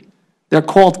inactivity. They're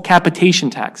called capitation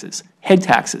taxes, head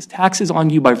taxes, taxes on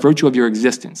you by virtue of your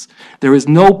existence. There is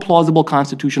no plausible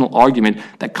constitutional argument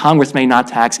that Congress may not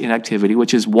tax inactivity,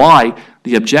 which is why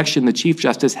the objection the Chief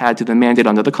Justice had to the mandate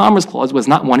under the Commerce Clause was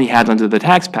not one he had under the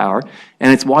tax power,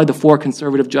 and it's why the four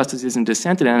conservative justices in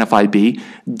dissent at NFIB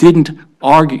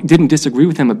didn't disagree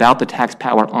with him about the tax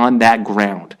power on that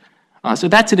ground. So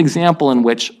that's an example in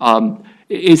which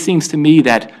it seems to me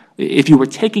that if you were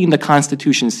taking the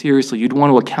Constitution seriously, you'd want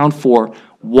to account for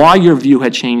why your view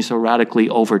had changed so radically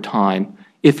over time,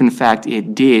 if in fact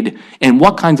it did, and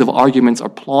what kinds of arguments are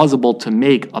plausible to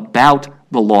make about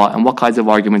the law and what kinds of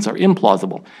arguments are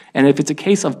implausible. And if it's a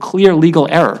case of clear legal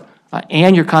error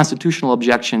and your constitutional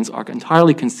objections are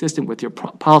entirely consistent with your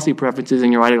policy preferences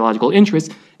and your ideological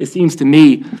interests, it seems to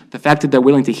me the fact that they're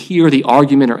willing to hear the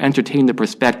argument or entertain the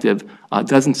perspective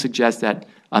doesn't suggest that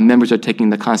members are taking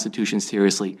the Constitution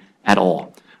seriously at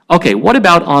all. Okay, what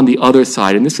about on the other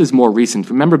side? And this is more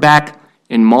recent. Remember back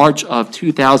in March of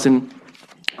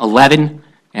 2011,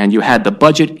 and you had the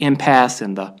budget impasse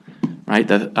and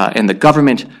the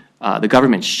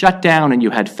government shutdown, and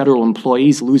you had federal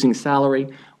employees losing salary.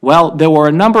 Well, there were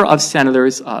a number of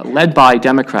senators led by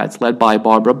Democrats, led by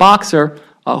Barbara Boxer,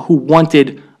 who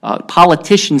wanted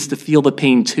politicians to feel the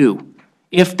pain too.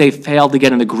 If they failed to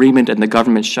get an agreement and the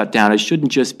government shut down, it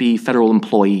shouldn't just be federal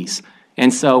employees.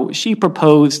 And so she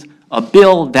proposed a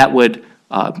bill that would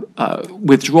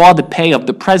withdraw the pay of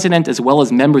the president as well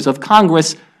as members of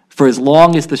Congress for as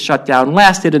long as the shutdown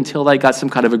lasted until they got some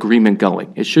kind of agreement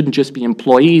going. It shouldn't just be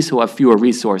employees who have fewer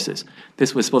resources.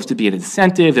 This was supposed to be an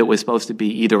incentive. It was supposed to be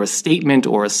either a statement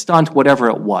or a stunt, whatever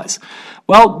it was.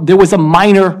 Well, there was a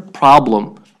minor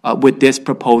problem with this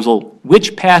proposal,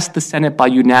 which passed the Senate by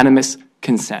unanimous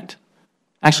consent.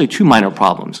 Actually, two minor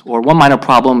problems, or one minor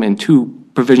problem and two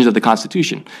provisions of the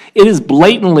Constitution. It is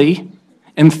blatantly,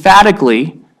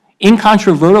 emphatically,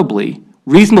 incontrovertibly,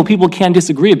 reasonable people can't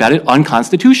disagree about it,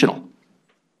 unconstitutional.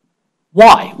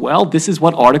 Why? Well, this is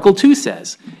what Article 2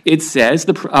 says. It says,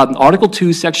 Article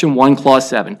 2, Section 1, Clause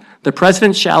 7, the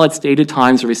President shall at stated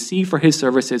times receive for his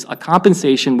services a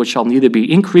compensation which shall neither be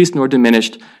increased nor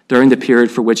diminished during the period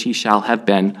for which he shall have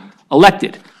been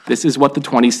elected. This is what the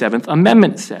 27th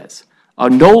Amendment says.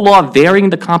 No law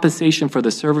varying the compensation for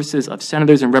the services of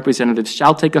senators and representatives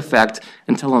shall take effect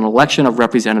until an election of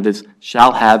representatives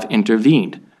shall have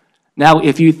intervened. Now,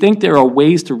 if you think there are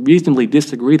ways to reasonably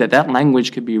disagree that that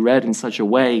language could be read in such a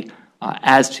way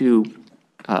as to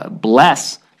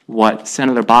bless what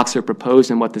Senator Boxer proposed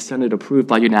and what the Senate approved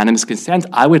by unanimous consent,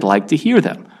 I would like to hear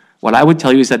them. What I would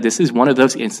tell you is that this is one of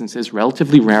those instances,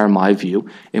 relatively rare in my view,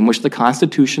 in which the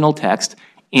constitutional text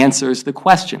answers the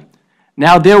question.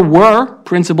 Now, there were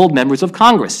principled members of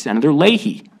Congress, Senator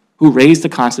Leahy, who raised a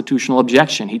constitutional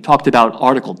objection. He talked about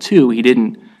Article 2. He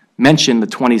didn't mention the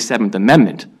 27th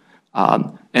Amendment.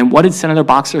 And what did Senator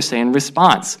Boxer say in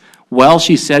response? Well,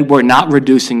 she said, we're not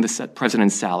reducing the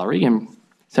president's salary. And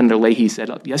Senator Leahy said,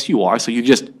 yes, you are, so you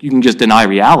can just deny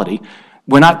reality.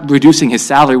 We're not reducing his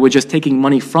salary. We're just taking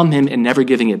money from him and never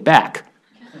giving it back.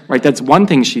 Right? That's one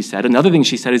thing she said. Another thing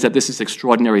she said is that this is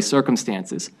extraordinary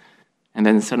circumstances. And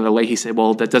then Senator Leahy said,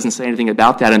 well, that doesn't say anything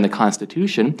about that in the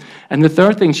Constitution. And the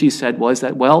third thing she said was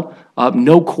that, well,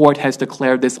 no court has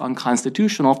declared this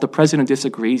unconstitutional. If the president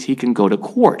disagrees, he can go to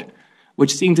court,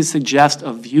 which seemed to suggest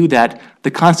a view that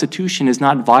the Constitution is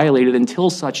not violated until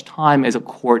such time as a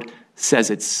court says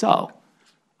it's so.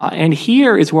 And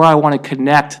here is where I want to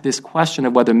connect this question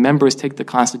of whether members take the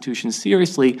Constitution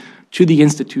seriously to the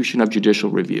institution of judicial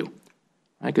review.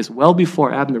 Because well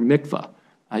before Abner Mikva,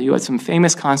 you had some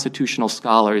famous constitutional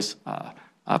scholars,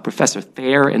 Professor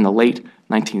Thayer in the late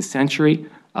 19th century,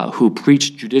 who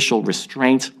preached judicial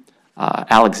restraint,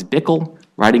 Alex Bickel,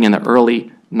 writing in the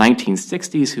early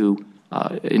 1960s, who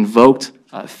invoked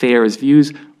Thayer's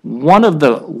views. One of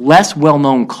the less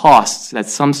well-known costs that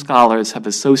some scholars have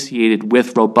associated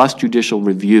with robust judicial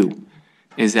review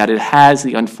is that it has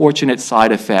the unfortunate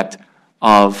side effect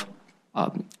of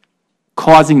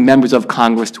causing members of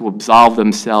Congress to absolve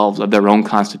themselves of their own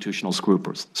constitutional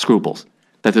scruples.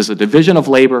 That there's a division of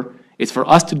labor, it's for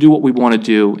us to do what we want to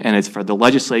do, and it's for the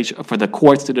legislature, for the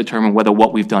courts to determine whether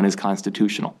what we've done is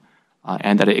constitutional.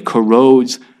 And that it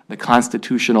corrodes the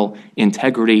constitutional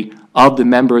integrity of the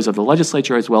members of the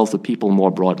legislature as well as the people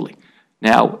more broadly.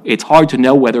 Now, it's hard to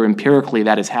know whether empirically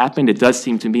that has happened. It does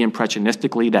seem to me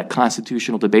impressionistically that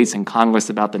constitutional debates in Congress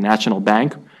about the National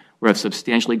Bank were of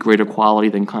substantially greater quality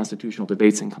than constitutional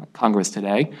debates in Congress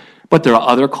today. But there are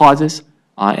other causes,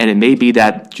 and it may be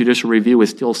that judicial review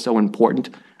is still so important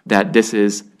that this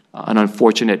is an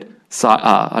unfortunate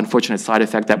side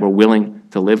effect that we're willing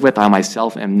to live with. I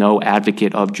myself am no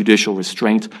advocate of judicial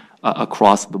restraint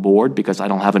across the board because I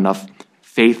don't have enough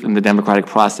faith in the democratic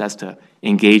process to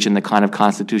engage in the kind of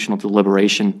constitutional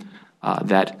deliberation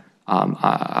that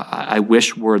I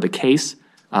wish were the case.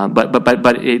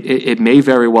 But it may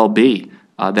very well be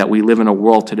that we live in a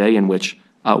world today in which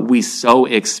we so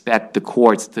expect the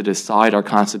courts to decide our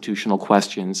constitutional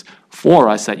questions for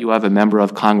us that you have a member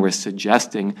of Congress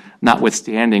suggesting,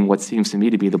 notwithstanding what seems to me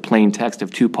to be the plain text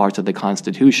of two parts of the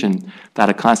Constitution, that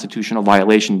a constitutional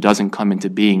violation doesn't come into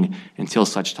being until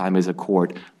such time as a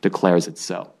court declares it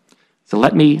so. So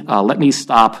let me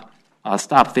stop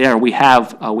there. We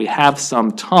have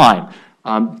some time.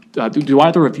 Do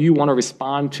either of you want to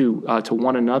respond to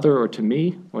one another or to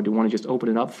me, or do you want to just open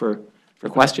it up for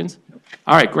questions?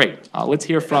 All right, great. Let's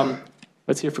hear from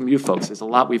you folks. There's a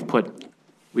lot we've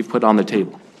put on the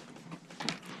table.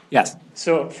 Yes.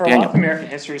 So for Daniel. a lot of American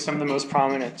history, some of the most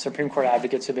prominent Supreme Court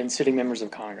advocates have been sitting members of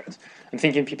Congress. I'm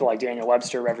thinking people like Daniel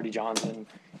Webster, Reverdy Johnson,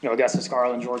 Augustus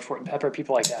Garland, George Horton Pepper,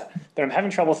 people like that. But I'm having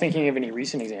trouble thinking of any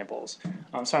recent examples.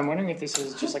 So I'm wondering if this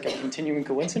is just like a continuing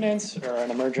coincidence or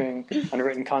an emerging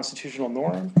unwritten constitutional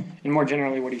norm. And more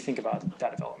generally, what do you think about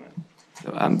that development?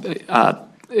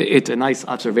 It's a nice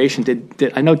observation.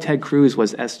 I know Ted Cruz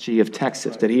was SG of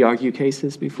Texas. Did he argue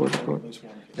cases before the court?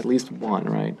 At least one,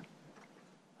 right?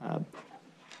 I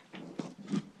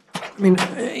mean,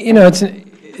 it's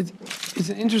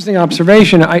an interesting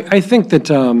observation. I think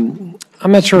that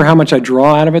I'm not sure how much I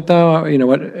draw out of it, though.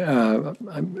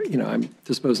 I'm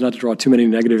disposed not to draw too many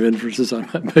negative inferences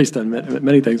based on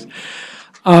many things.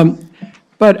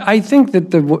 But I think that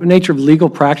the nature of legal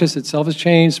practice itself has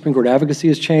changed. Supreme Court advocacy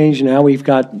has changed. Now we've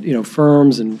got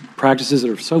firms and practices that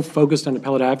are so focused on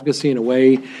appellate advocacy in a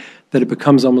way that it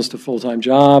becomes almost a full-time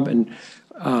job. And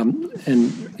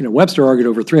Webster argued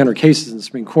over 300 cases in the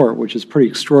Supreme Court, which is pretty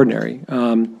extraordinary.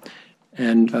 I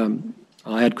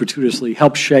had gratuitously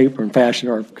helped shape or fashion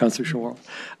our constitutional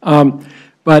world.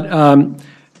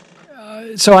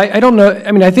 So I don't know,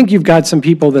 I mean, I think you've got some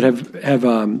people that have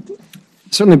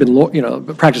certainly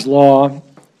been, practiced law,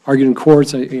 argued in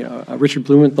courts. Richard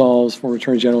Blumenthal's former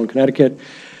Attorney General in Connecticut,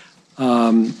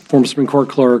 former Supreme Court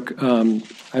clerk.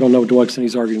 I don't know to what extent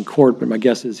he's argued in court, but my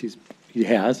guess is he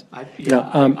has.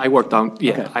 I worked on,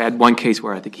 Okay. I had one case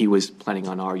where I think he was planning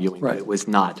on arguing, Right. but it was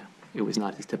not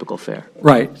his typical fare.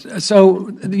 Right. So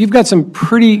you've got some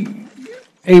pretty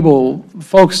able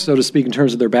folks, so to speak, in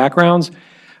terms of their backgrounds.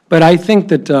 But I think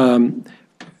that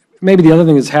maybe the other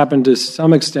thing that's happened to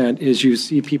some extent is you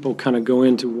see people kind of go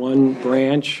into one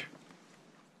branch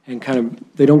and kind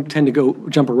of, they don't tend to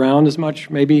jump around as much,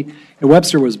 maybe. And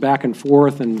Webster was back and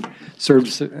forth and served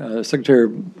Secretary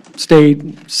of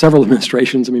State, several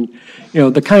administrations. I mean,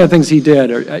 the kind of things he did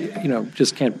are,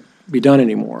 just can't be done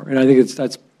anymore. And I think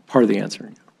that's part of the answer.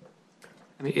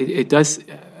 I mean, it does,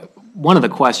 one of the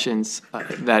questions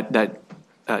that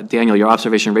Daniel, your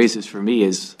observation raises for me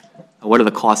is, what are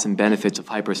the costs and benefits of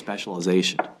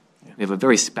hyper-specialization? We have a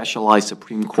very specialized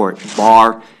Supreme Court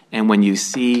bar, and when you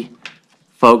see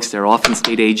folks, they're often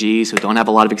state AGs who don't have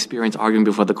a lot of experience arguing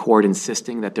before the court,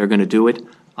 insisting that they're going to do it,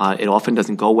 it often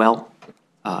doesn't go well.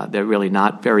 They're really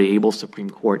not very able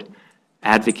Supreme Court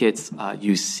advocates.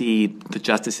 You see the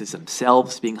justices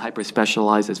themselves being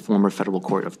hyper-specialized as former federal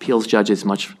court of appeals judges,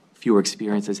 much fewer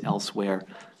experiences elsewhere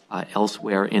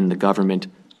in the government,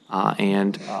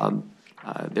 and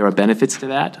there are benefits to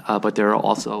that, but there are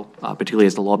also, particularly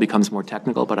as the law becomes more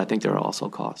technical, but I think there are also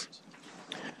costs.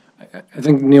 I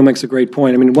think Neil makes a great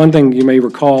point. I mean, one thing you may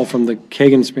recall from the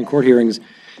Kagan Supreme Court hearings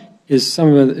is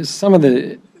some of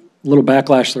the little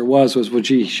backlash there was, well,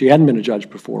 gee, she hadn't been a judge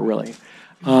before, really.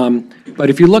 But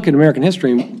if you look at American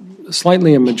history,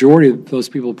 slightly a majority of those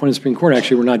people appointed to the Supreme Court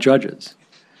actually were not judges.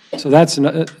 So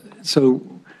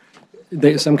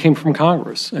some came from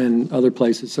Congress and other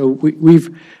places. So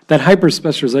that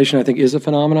hyper-specialization, I think, is a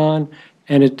phenomenon,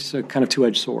 and it's a kind of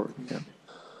two-edged sword. Yeah.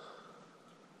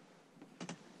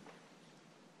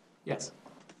 Yes.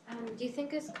 Do you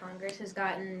think as Congress has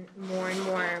gotten more and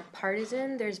more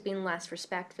partisan, there's been less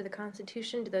respect for the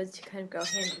Constitution? Do those two kind of go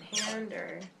hand in hand,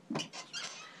 or?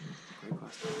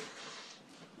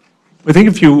 I think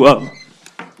if you,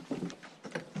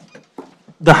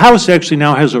 the House actually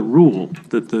now has a rule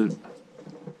that the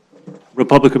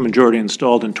Republican majority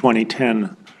installed in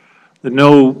 2010 that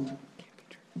no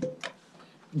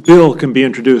bill can be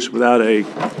introduced without a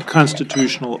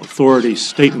constitutional authority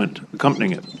statement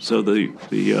accompanying it. So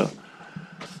the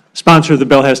sponsor of the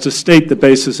bill has to state the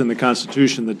basis in the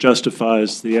Constitution that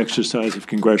justifies the exercise of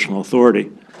congressional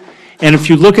authority. And if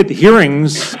you look at the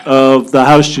hearings of the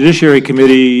House Judiciary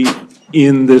Committee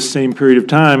in this same period of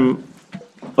time,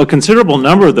 a considerable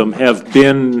number of them have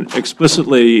been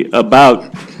explicitly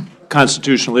about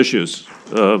constitutional issues.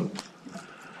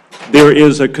 There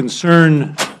is a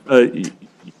concern,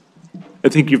 I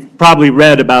think you've probably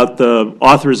read about the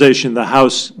authorization the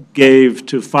House gave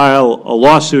to file a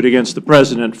lawsuit against the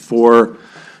president for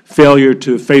failure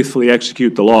to faithfully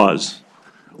execute the laws.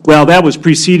 Well, that was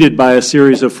preceded by a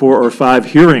series of 4 or 5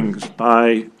 hearings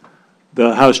by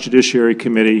the House Judiciary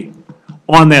Committee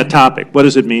on that topic. What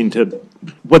does it mean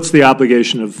what's the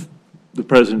obligation of the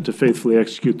president to faithfully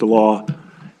execute the law?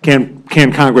 Can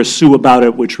Congress sue about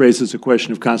it, which raises a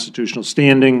question of constitutional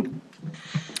standing?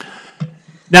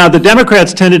 Now, the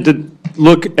Democrats tended to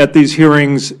look at these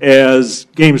hearings as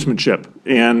gamesmanship,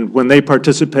 and when they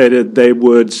participated, they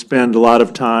would spend a lot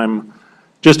of time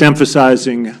just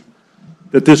emphasizing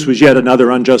that this was yet another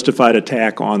unjustified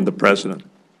attack on the president.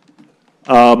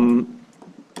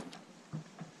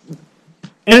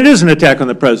 And it is an attack on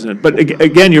the president, but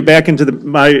again, you're back into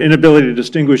my inability to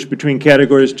distinguish between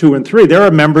categories 2 and 3. There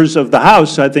are members of the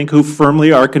House, I think, who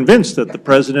firmly are convinced that the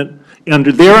president,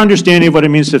 under their understanding of what it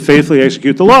means to faithfully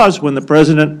execute the laws, when the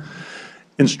president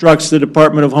instructs the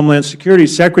Department of Homeland Security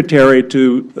secretary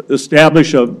to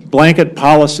establish a blanket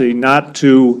policy not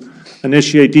to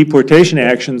initiate deportation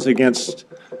actions against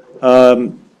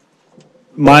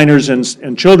minors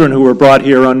and children who were brought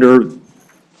here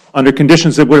under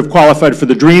conditions that would have qualified for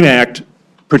the DREAM Act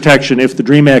protection if the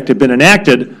DREAM Act had been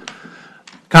enacted.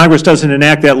 Congress doesn't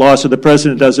enact that law, so the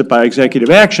president does it by executive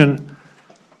action.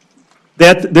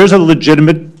 There's a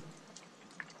legitimate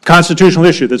constitutional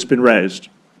issue that's been raised.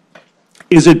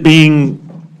 Is it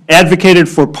being advocated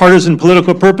for partisan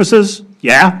political purposes?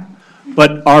 Yeah.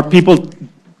 But are people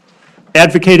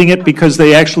advocating it because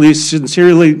they actually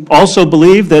sincerely also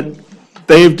believe that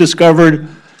they've discovered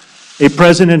a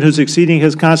president who's exceeding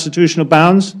his constitutional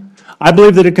bounds? I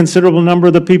believe that a considerable number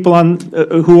of the people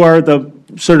who are the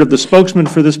sort of the spokesman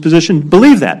for this position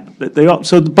believe that.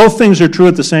 So both things are true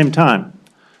at the same time.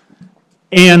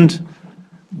 And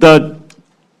the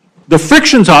the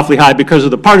friction's awfully high because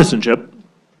of the partisanship.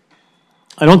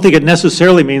 I don't think it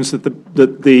necessarily means that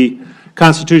the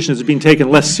Constitution is being taken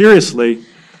less seriously.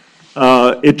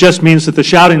 It just means that the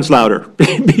shouting's louder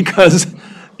because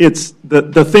it's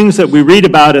the things that we read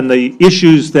about and the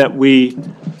issues that we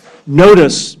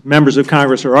notice members of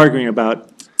Congress are arguing about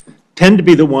tend to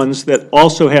be the ones that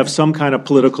also have some kind of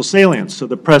political salience. So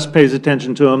the press pays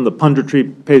attention to them, the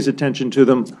punditry pays attention to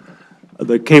them,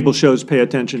 the cable shows pay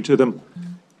attention to them.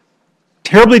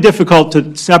 Terribly difficult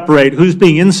to separate who's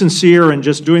being insincere and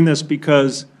just doing this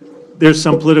because there's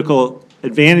some political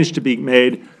advantage to be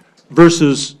made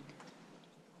versus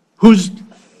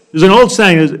there's an old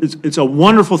saying, it's a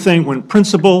wonderful thing when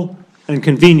principle and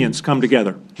convenience come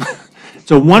together.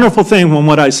 It's a wonderful thing when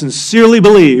what I sincerely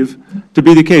believe to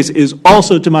be the case is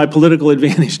also to my political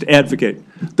advantage to advocate.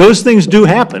 Those things do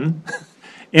happen,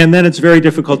 and then it's very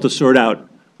difficult to sort out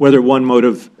whether one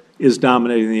motive is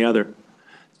dominating the other.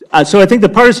 So I think the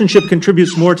partisanship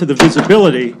contributes more to the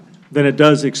visibility than it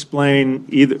does explain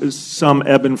either some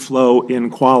ebb and flow in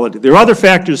quality. There are other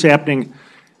factors happening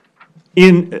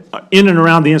in and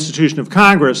around the institution of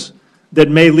Congress that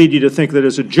may lead you to think that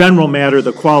as a general matter,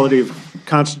 the quality of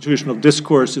constitutional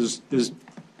discourse is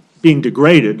being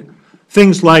degraded.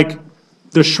 Things like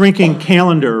the shrinking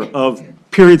calendar of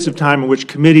periods of time in which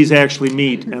committees actually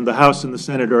meet and the House and the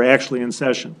Senate are actually in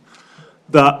session.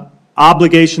 The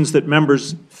obligations that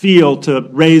members feel to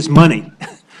raise money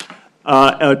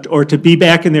or to be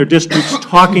back in their districts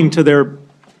talking to their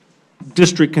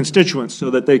district constituents so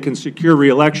that they can secure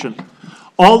re-election.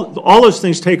 All those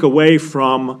things take away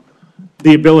from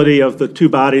the ability of the two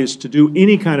bodies to do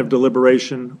any kind of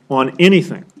deliberation on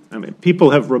anything. I mean,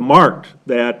 people have remarked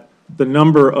that the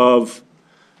number of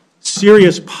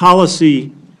serious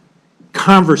policy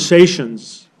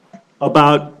conversations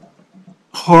about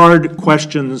hard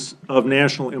questions of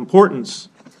national importance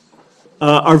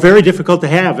are very difficult to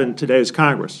have in today's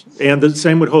Congress. And the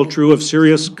same would hold true of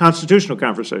serious constitutional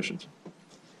conversations.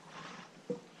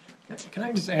 Can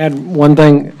I just add one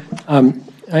thing?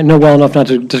 I know well enough not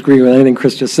to disagree with anything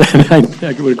Chris just said. I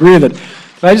would agree with it.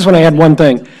 But I just want to add one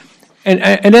thing. And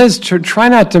it is to try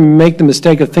not to make the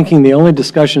mistake of thinking the only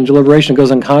discussion, deliberation goes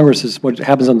on Congress is what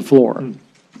happens on the floor.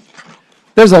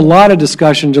 There's a lot of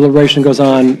discussion, deliberation goes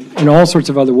on in all sorts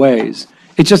of other ways.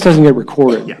 It just doesn't get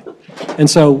recorded. Yeah. And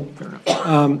so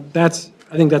I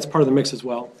think that's part of the mix as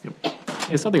well. Yep.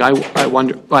 It's something I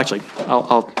wonder, well, actually,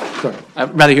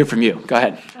 I'd rather hear from you. Go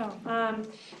ahead.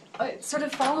 Sort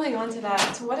of following on to that,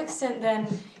 to what extent then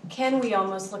can we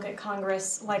almost look at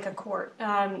Congress like a court?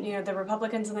 The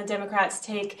Republicans and the Democrats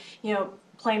take,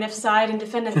 plaintiff's side and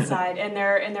defendant's side, and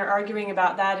they're arguing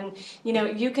about that. And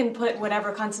you can put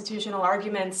whatever constitutional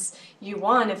arguments you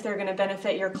want if they're going to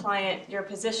benefit your client, your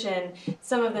position.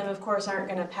 Some of them, of course, aren't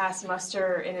going to pass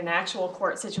muster in an actual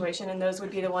court situation, and those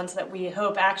would be the ones that we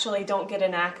hope actually don't get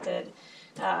enacted.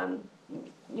 At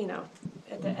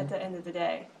the end of the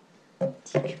day.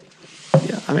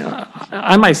 Yeah, I mean,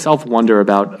 I myself wonder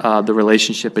about the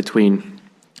relationship between,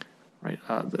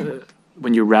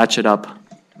 when you ratchet up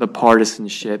the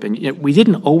partisanship, and we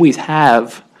didn't always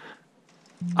have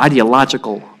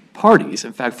ideological parties.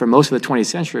 In fact, for most of the 20th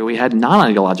century, we had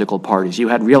non-ideological parties. You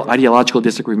had real ideological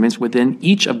disagreements within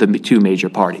each of the two major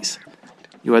parties.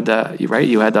 You had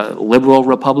the liberal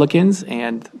Republicans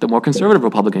and the more conservative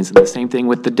Republicans, and the same thing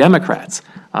with the Democrats.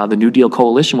 The New Deal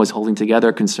coalition was holding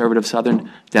together conservative Southern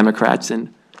Democrats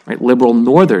and liberal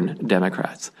Northern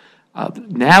Democrats.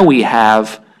 Now we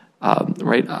have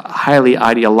highly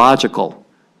ideological,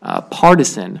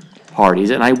 partisan parties,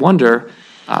 and I wonder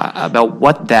about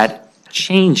what that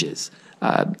changes.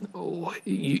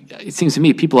 It seems to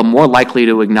me people are more likely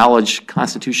to acknowledge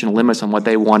constitutional limits on what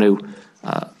they want to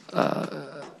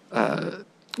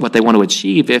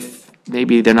achieve if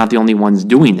maybe they're not the only ones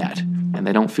doing that, and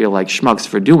they don't feel like schmucks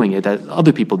for doing it, that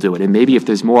other people do it. And maybe if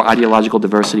there's more ideological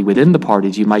diversity within the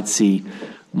parties, you might see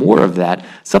more of that.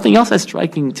 Something else that's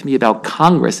striking to me about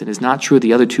Congress, and is not true of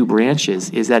the other two branches,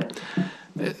 is that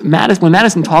when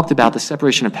Madison talked about the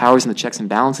separation of powers and the checks and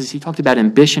balances, he talked about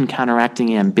ambition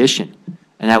counteracting ambition,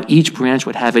 and how each branch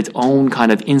would have its own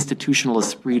kind of institutional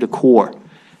esprit de corps.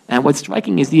 And what's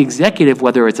striking is the executive,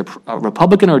 whether it's a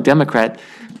Republican or a Democrat,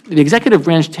 the executive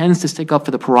branch tends to stick up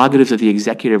for the prerogatives of the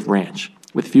executive branch,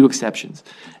 with few exceptions.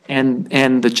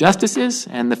 And the justices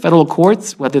and the federal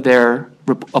courts, whether they're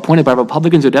appointed by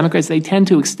Republicans or Democrats, they tend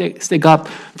to stick up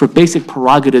for basic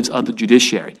prerogatives of the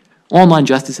judiciary. All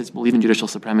non-justices believe in judicial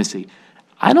supremacy.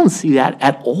 I don't see that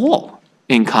at all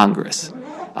in Congress.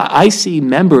 I see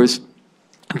members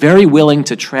very willing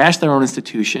to trash their own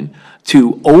institution,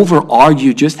 to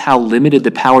over-argue just how limited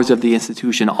the powers of the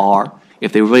institution are,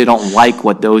 if they really don't like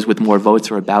what those with more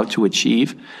votes are about to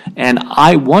achieve. And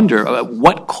I wonder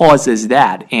what causes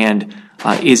that, and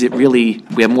is it really,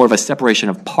 we have more of a separation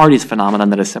of parties phenomenon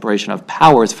than a separation of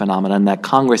powers phenomenon, that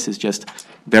Congress is just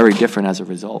very different as a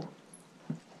result?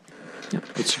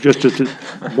 It's just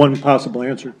one possible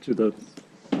answer to the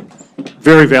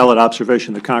very valid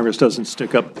observation that Congress doesn't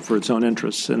stick up for its own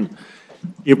interests. And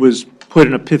it was put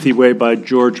in a pithy way by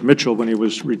George Mitchell when he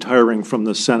was retiring from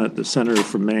the Senate, the senator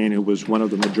from Maine, who was one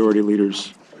of the majority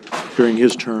leaders during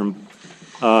his term.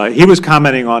 He was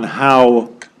commenting on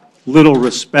how little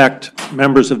respect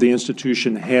members of the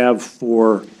institution have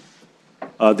for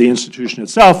the institution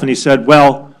itself. And he said,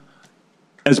 well,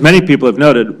 as many people have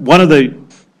noted, one of the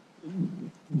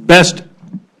best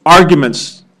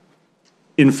arguments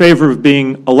in favor of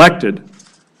being elected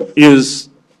is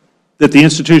that the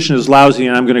institution is lousy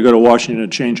and I'm going to go to Washington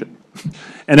and change it.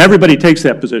 And everybody takes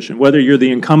that position, whether you're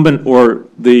the incumbent or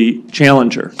the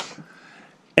challenger.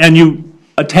 And you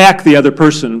attack the other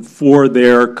person for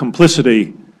their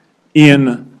complicity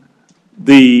in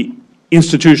the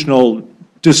institutional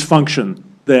dysfunction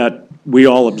that we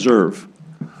all observe.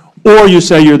 Or you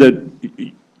say you're the,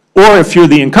 or if you're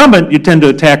the incumbent, you tend to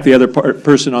attack the other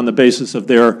person on the basis of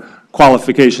their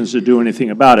qualifications to do anything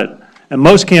about it. And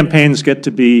most campaigns get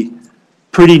to be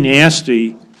pretty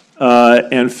nasty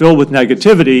and filled with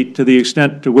negativity to the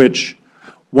extent to which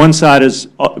one side is,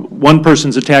 one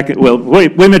person's attacking, well, way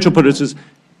Mitchell put it is,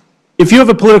 if you have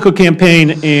a political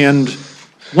campaign and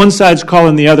one side's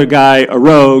calling the other guy a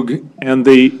rogue and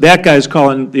that guy's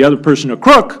calling the other person a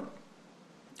crook,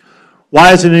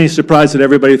 why is it any surprise that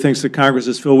everybody thinks that Congress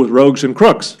is filled with rogues and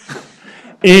crooks?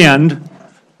 And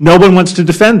no one wants to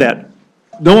defend that.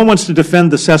 No one wants to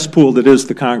defend the cesspool that is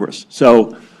the Congress.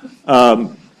 So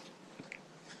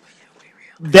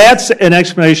that's an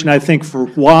explanation, I think, for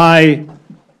why,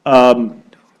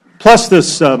 plus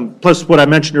what I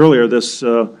mentioned earlier, this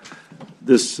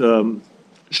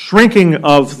shrinking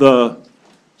of the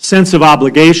sense of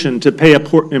obligation to pay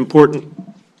an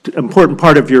important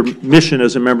part of your mission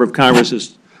as a member of Congress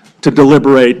is to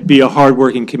deliberate, be a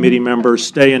hardworking committee member,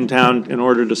 stay in town in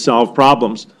order to solve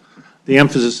problems. The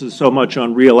emphasis is so much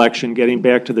on re-election, getting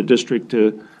back to the district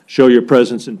to show your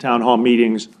presence in town hall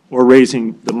meetings, or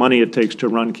raising the money it takes to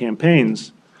run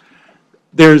campaigns.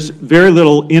 There's very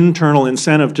little internal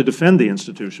incentive to defend the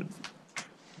institution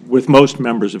with most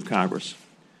members of Congress.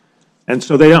 And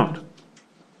so they don't.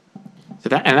 So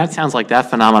that sounds like that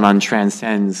phenomenon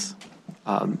transcends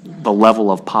the level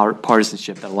of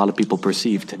partisanship that a lot of people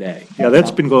perceive today. Yeah,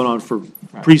 that's been going on for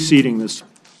preceding this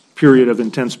period of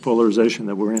intense polarization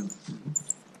that we're in.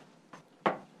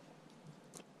 All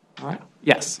right.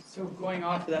 Yes. So going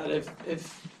off of that,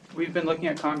 if we've been looking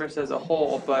at Congress as a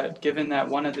whole, but given that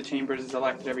one of the chambers is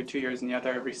elected every 2 years and the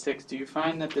other every 6, do you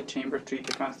find that the chambers treat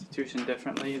the Constitution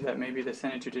differently, that maybe the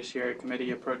Senate Judiciary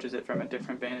Committee approaches it from a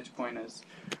different vantage point as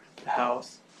the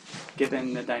House,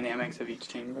 given the dynamics of each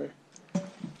chamber?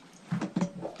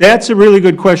 That's a really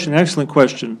good question, excellent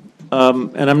question.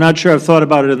 And I'm not sure I've thought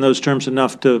about it in those terms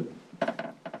enough to...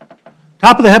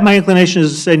 Top of the head, my inclination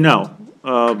is to say no.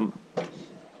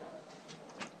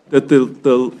 That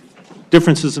the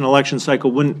differences in election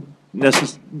cycle wouldn't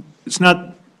necessarily... It's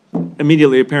not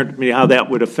immediately apparent to me how that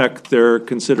would affect their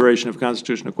consideration of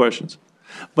constitutional questions.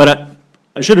 But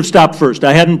I should have stopped first.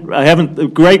 A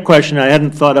great question. I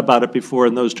hadn't thought about it before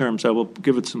in those terms. I will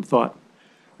give it some thought.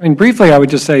 I mean, briefly, I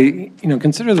would just say,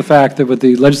 consider the fact that with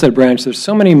the legislative branch, there's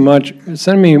so many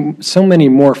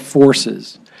more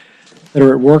forces that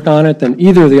are at work on it than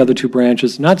either of the other two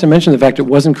branches, not to mention the fact it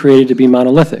wasn't created to be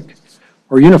monolithic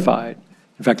or unified.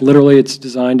 In fact, literally, it's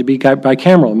designed to be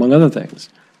bicameral, among other things.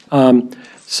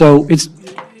 So it's,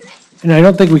 and I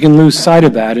don't think we can lose sight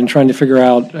of that in trying to figure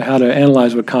out how to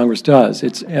analyze what Congress does.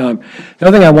 It's, the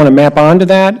other thing I want to map onto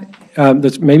that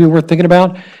that's maybe worth thinking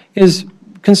about is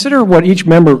consider what each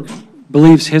member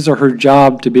believes his or her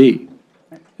job to be.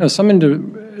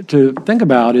 Something to think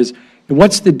about is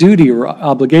what's the duty or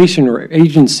obligation or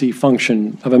agency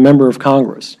function of a member of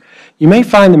Congress? You may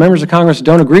find that members of Congress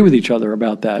don't agree with each other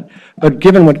about that, but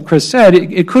given what Chris said,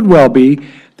 it could well be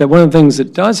that one of the things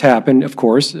that does happen, of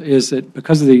course, is that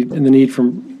because of the need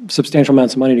for substantial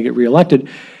amounts of money to get reelected,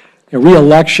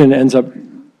 reelection ends up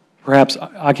perhaps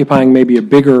occupying maybe a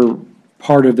bigger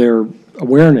part of their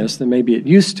awareness than maybe it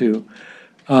used to.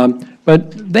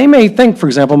 But they may think, for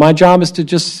example, my job is to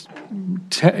just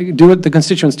do what the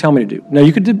constituents tell me to do. Now,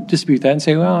 you could dispute that and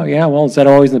say, well, yeah, well, is that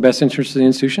always in the best interest of the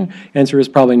institution? Answer is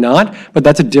probably not, but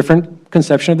that's a different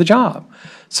conception of the job.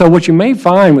 So what you may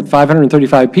find with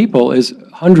 535 people is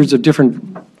hundreds of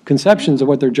different conceptions of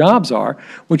what their jobs are,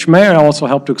 which may also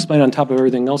help to explain, on top of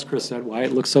everything else Chris said, why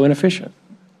it looks so inefficient.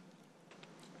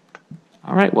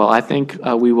 All right, well, I think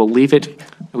we will leave it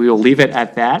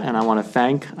at that, and I want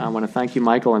to thank you,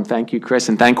 Michael, and thank you, Chris,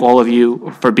 and thank all of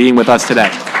you for being with us today.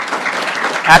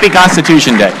 Happy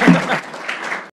Constitution Day.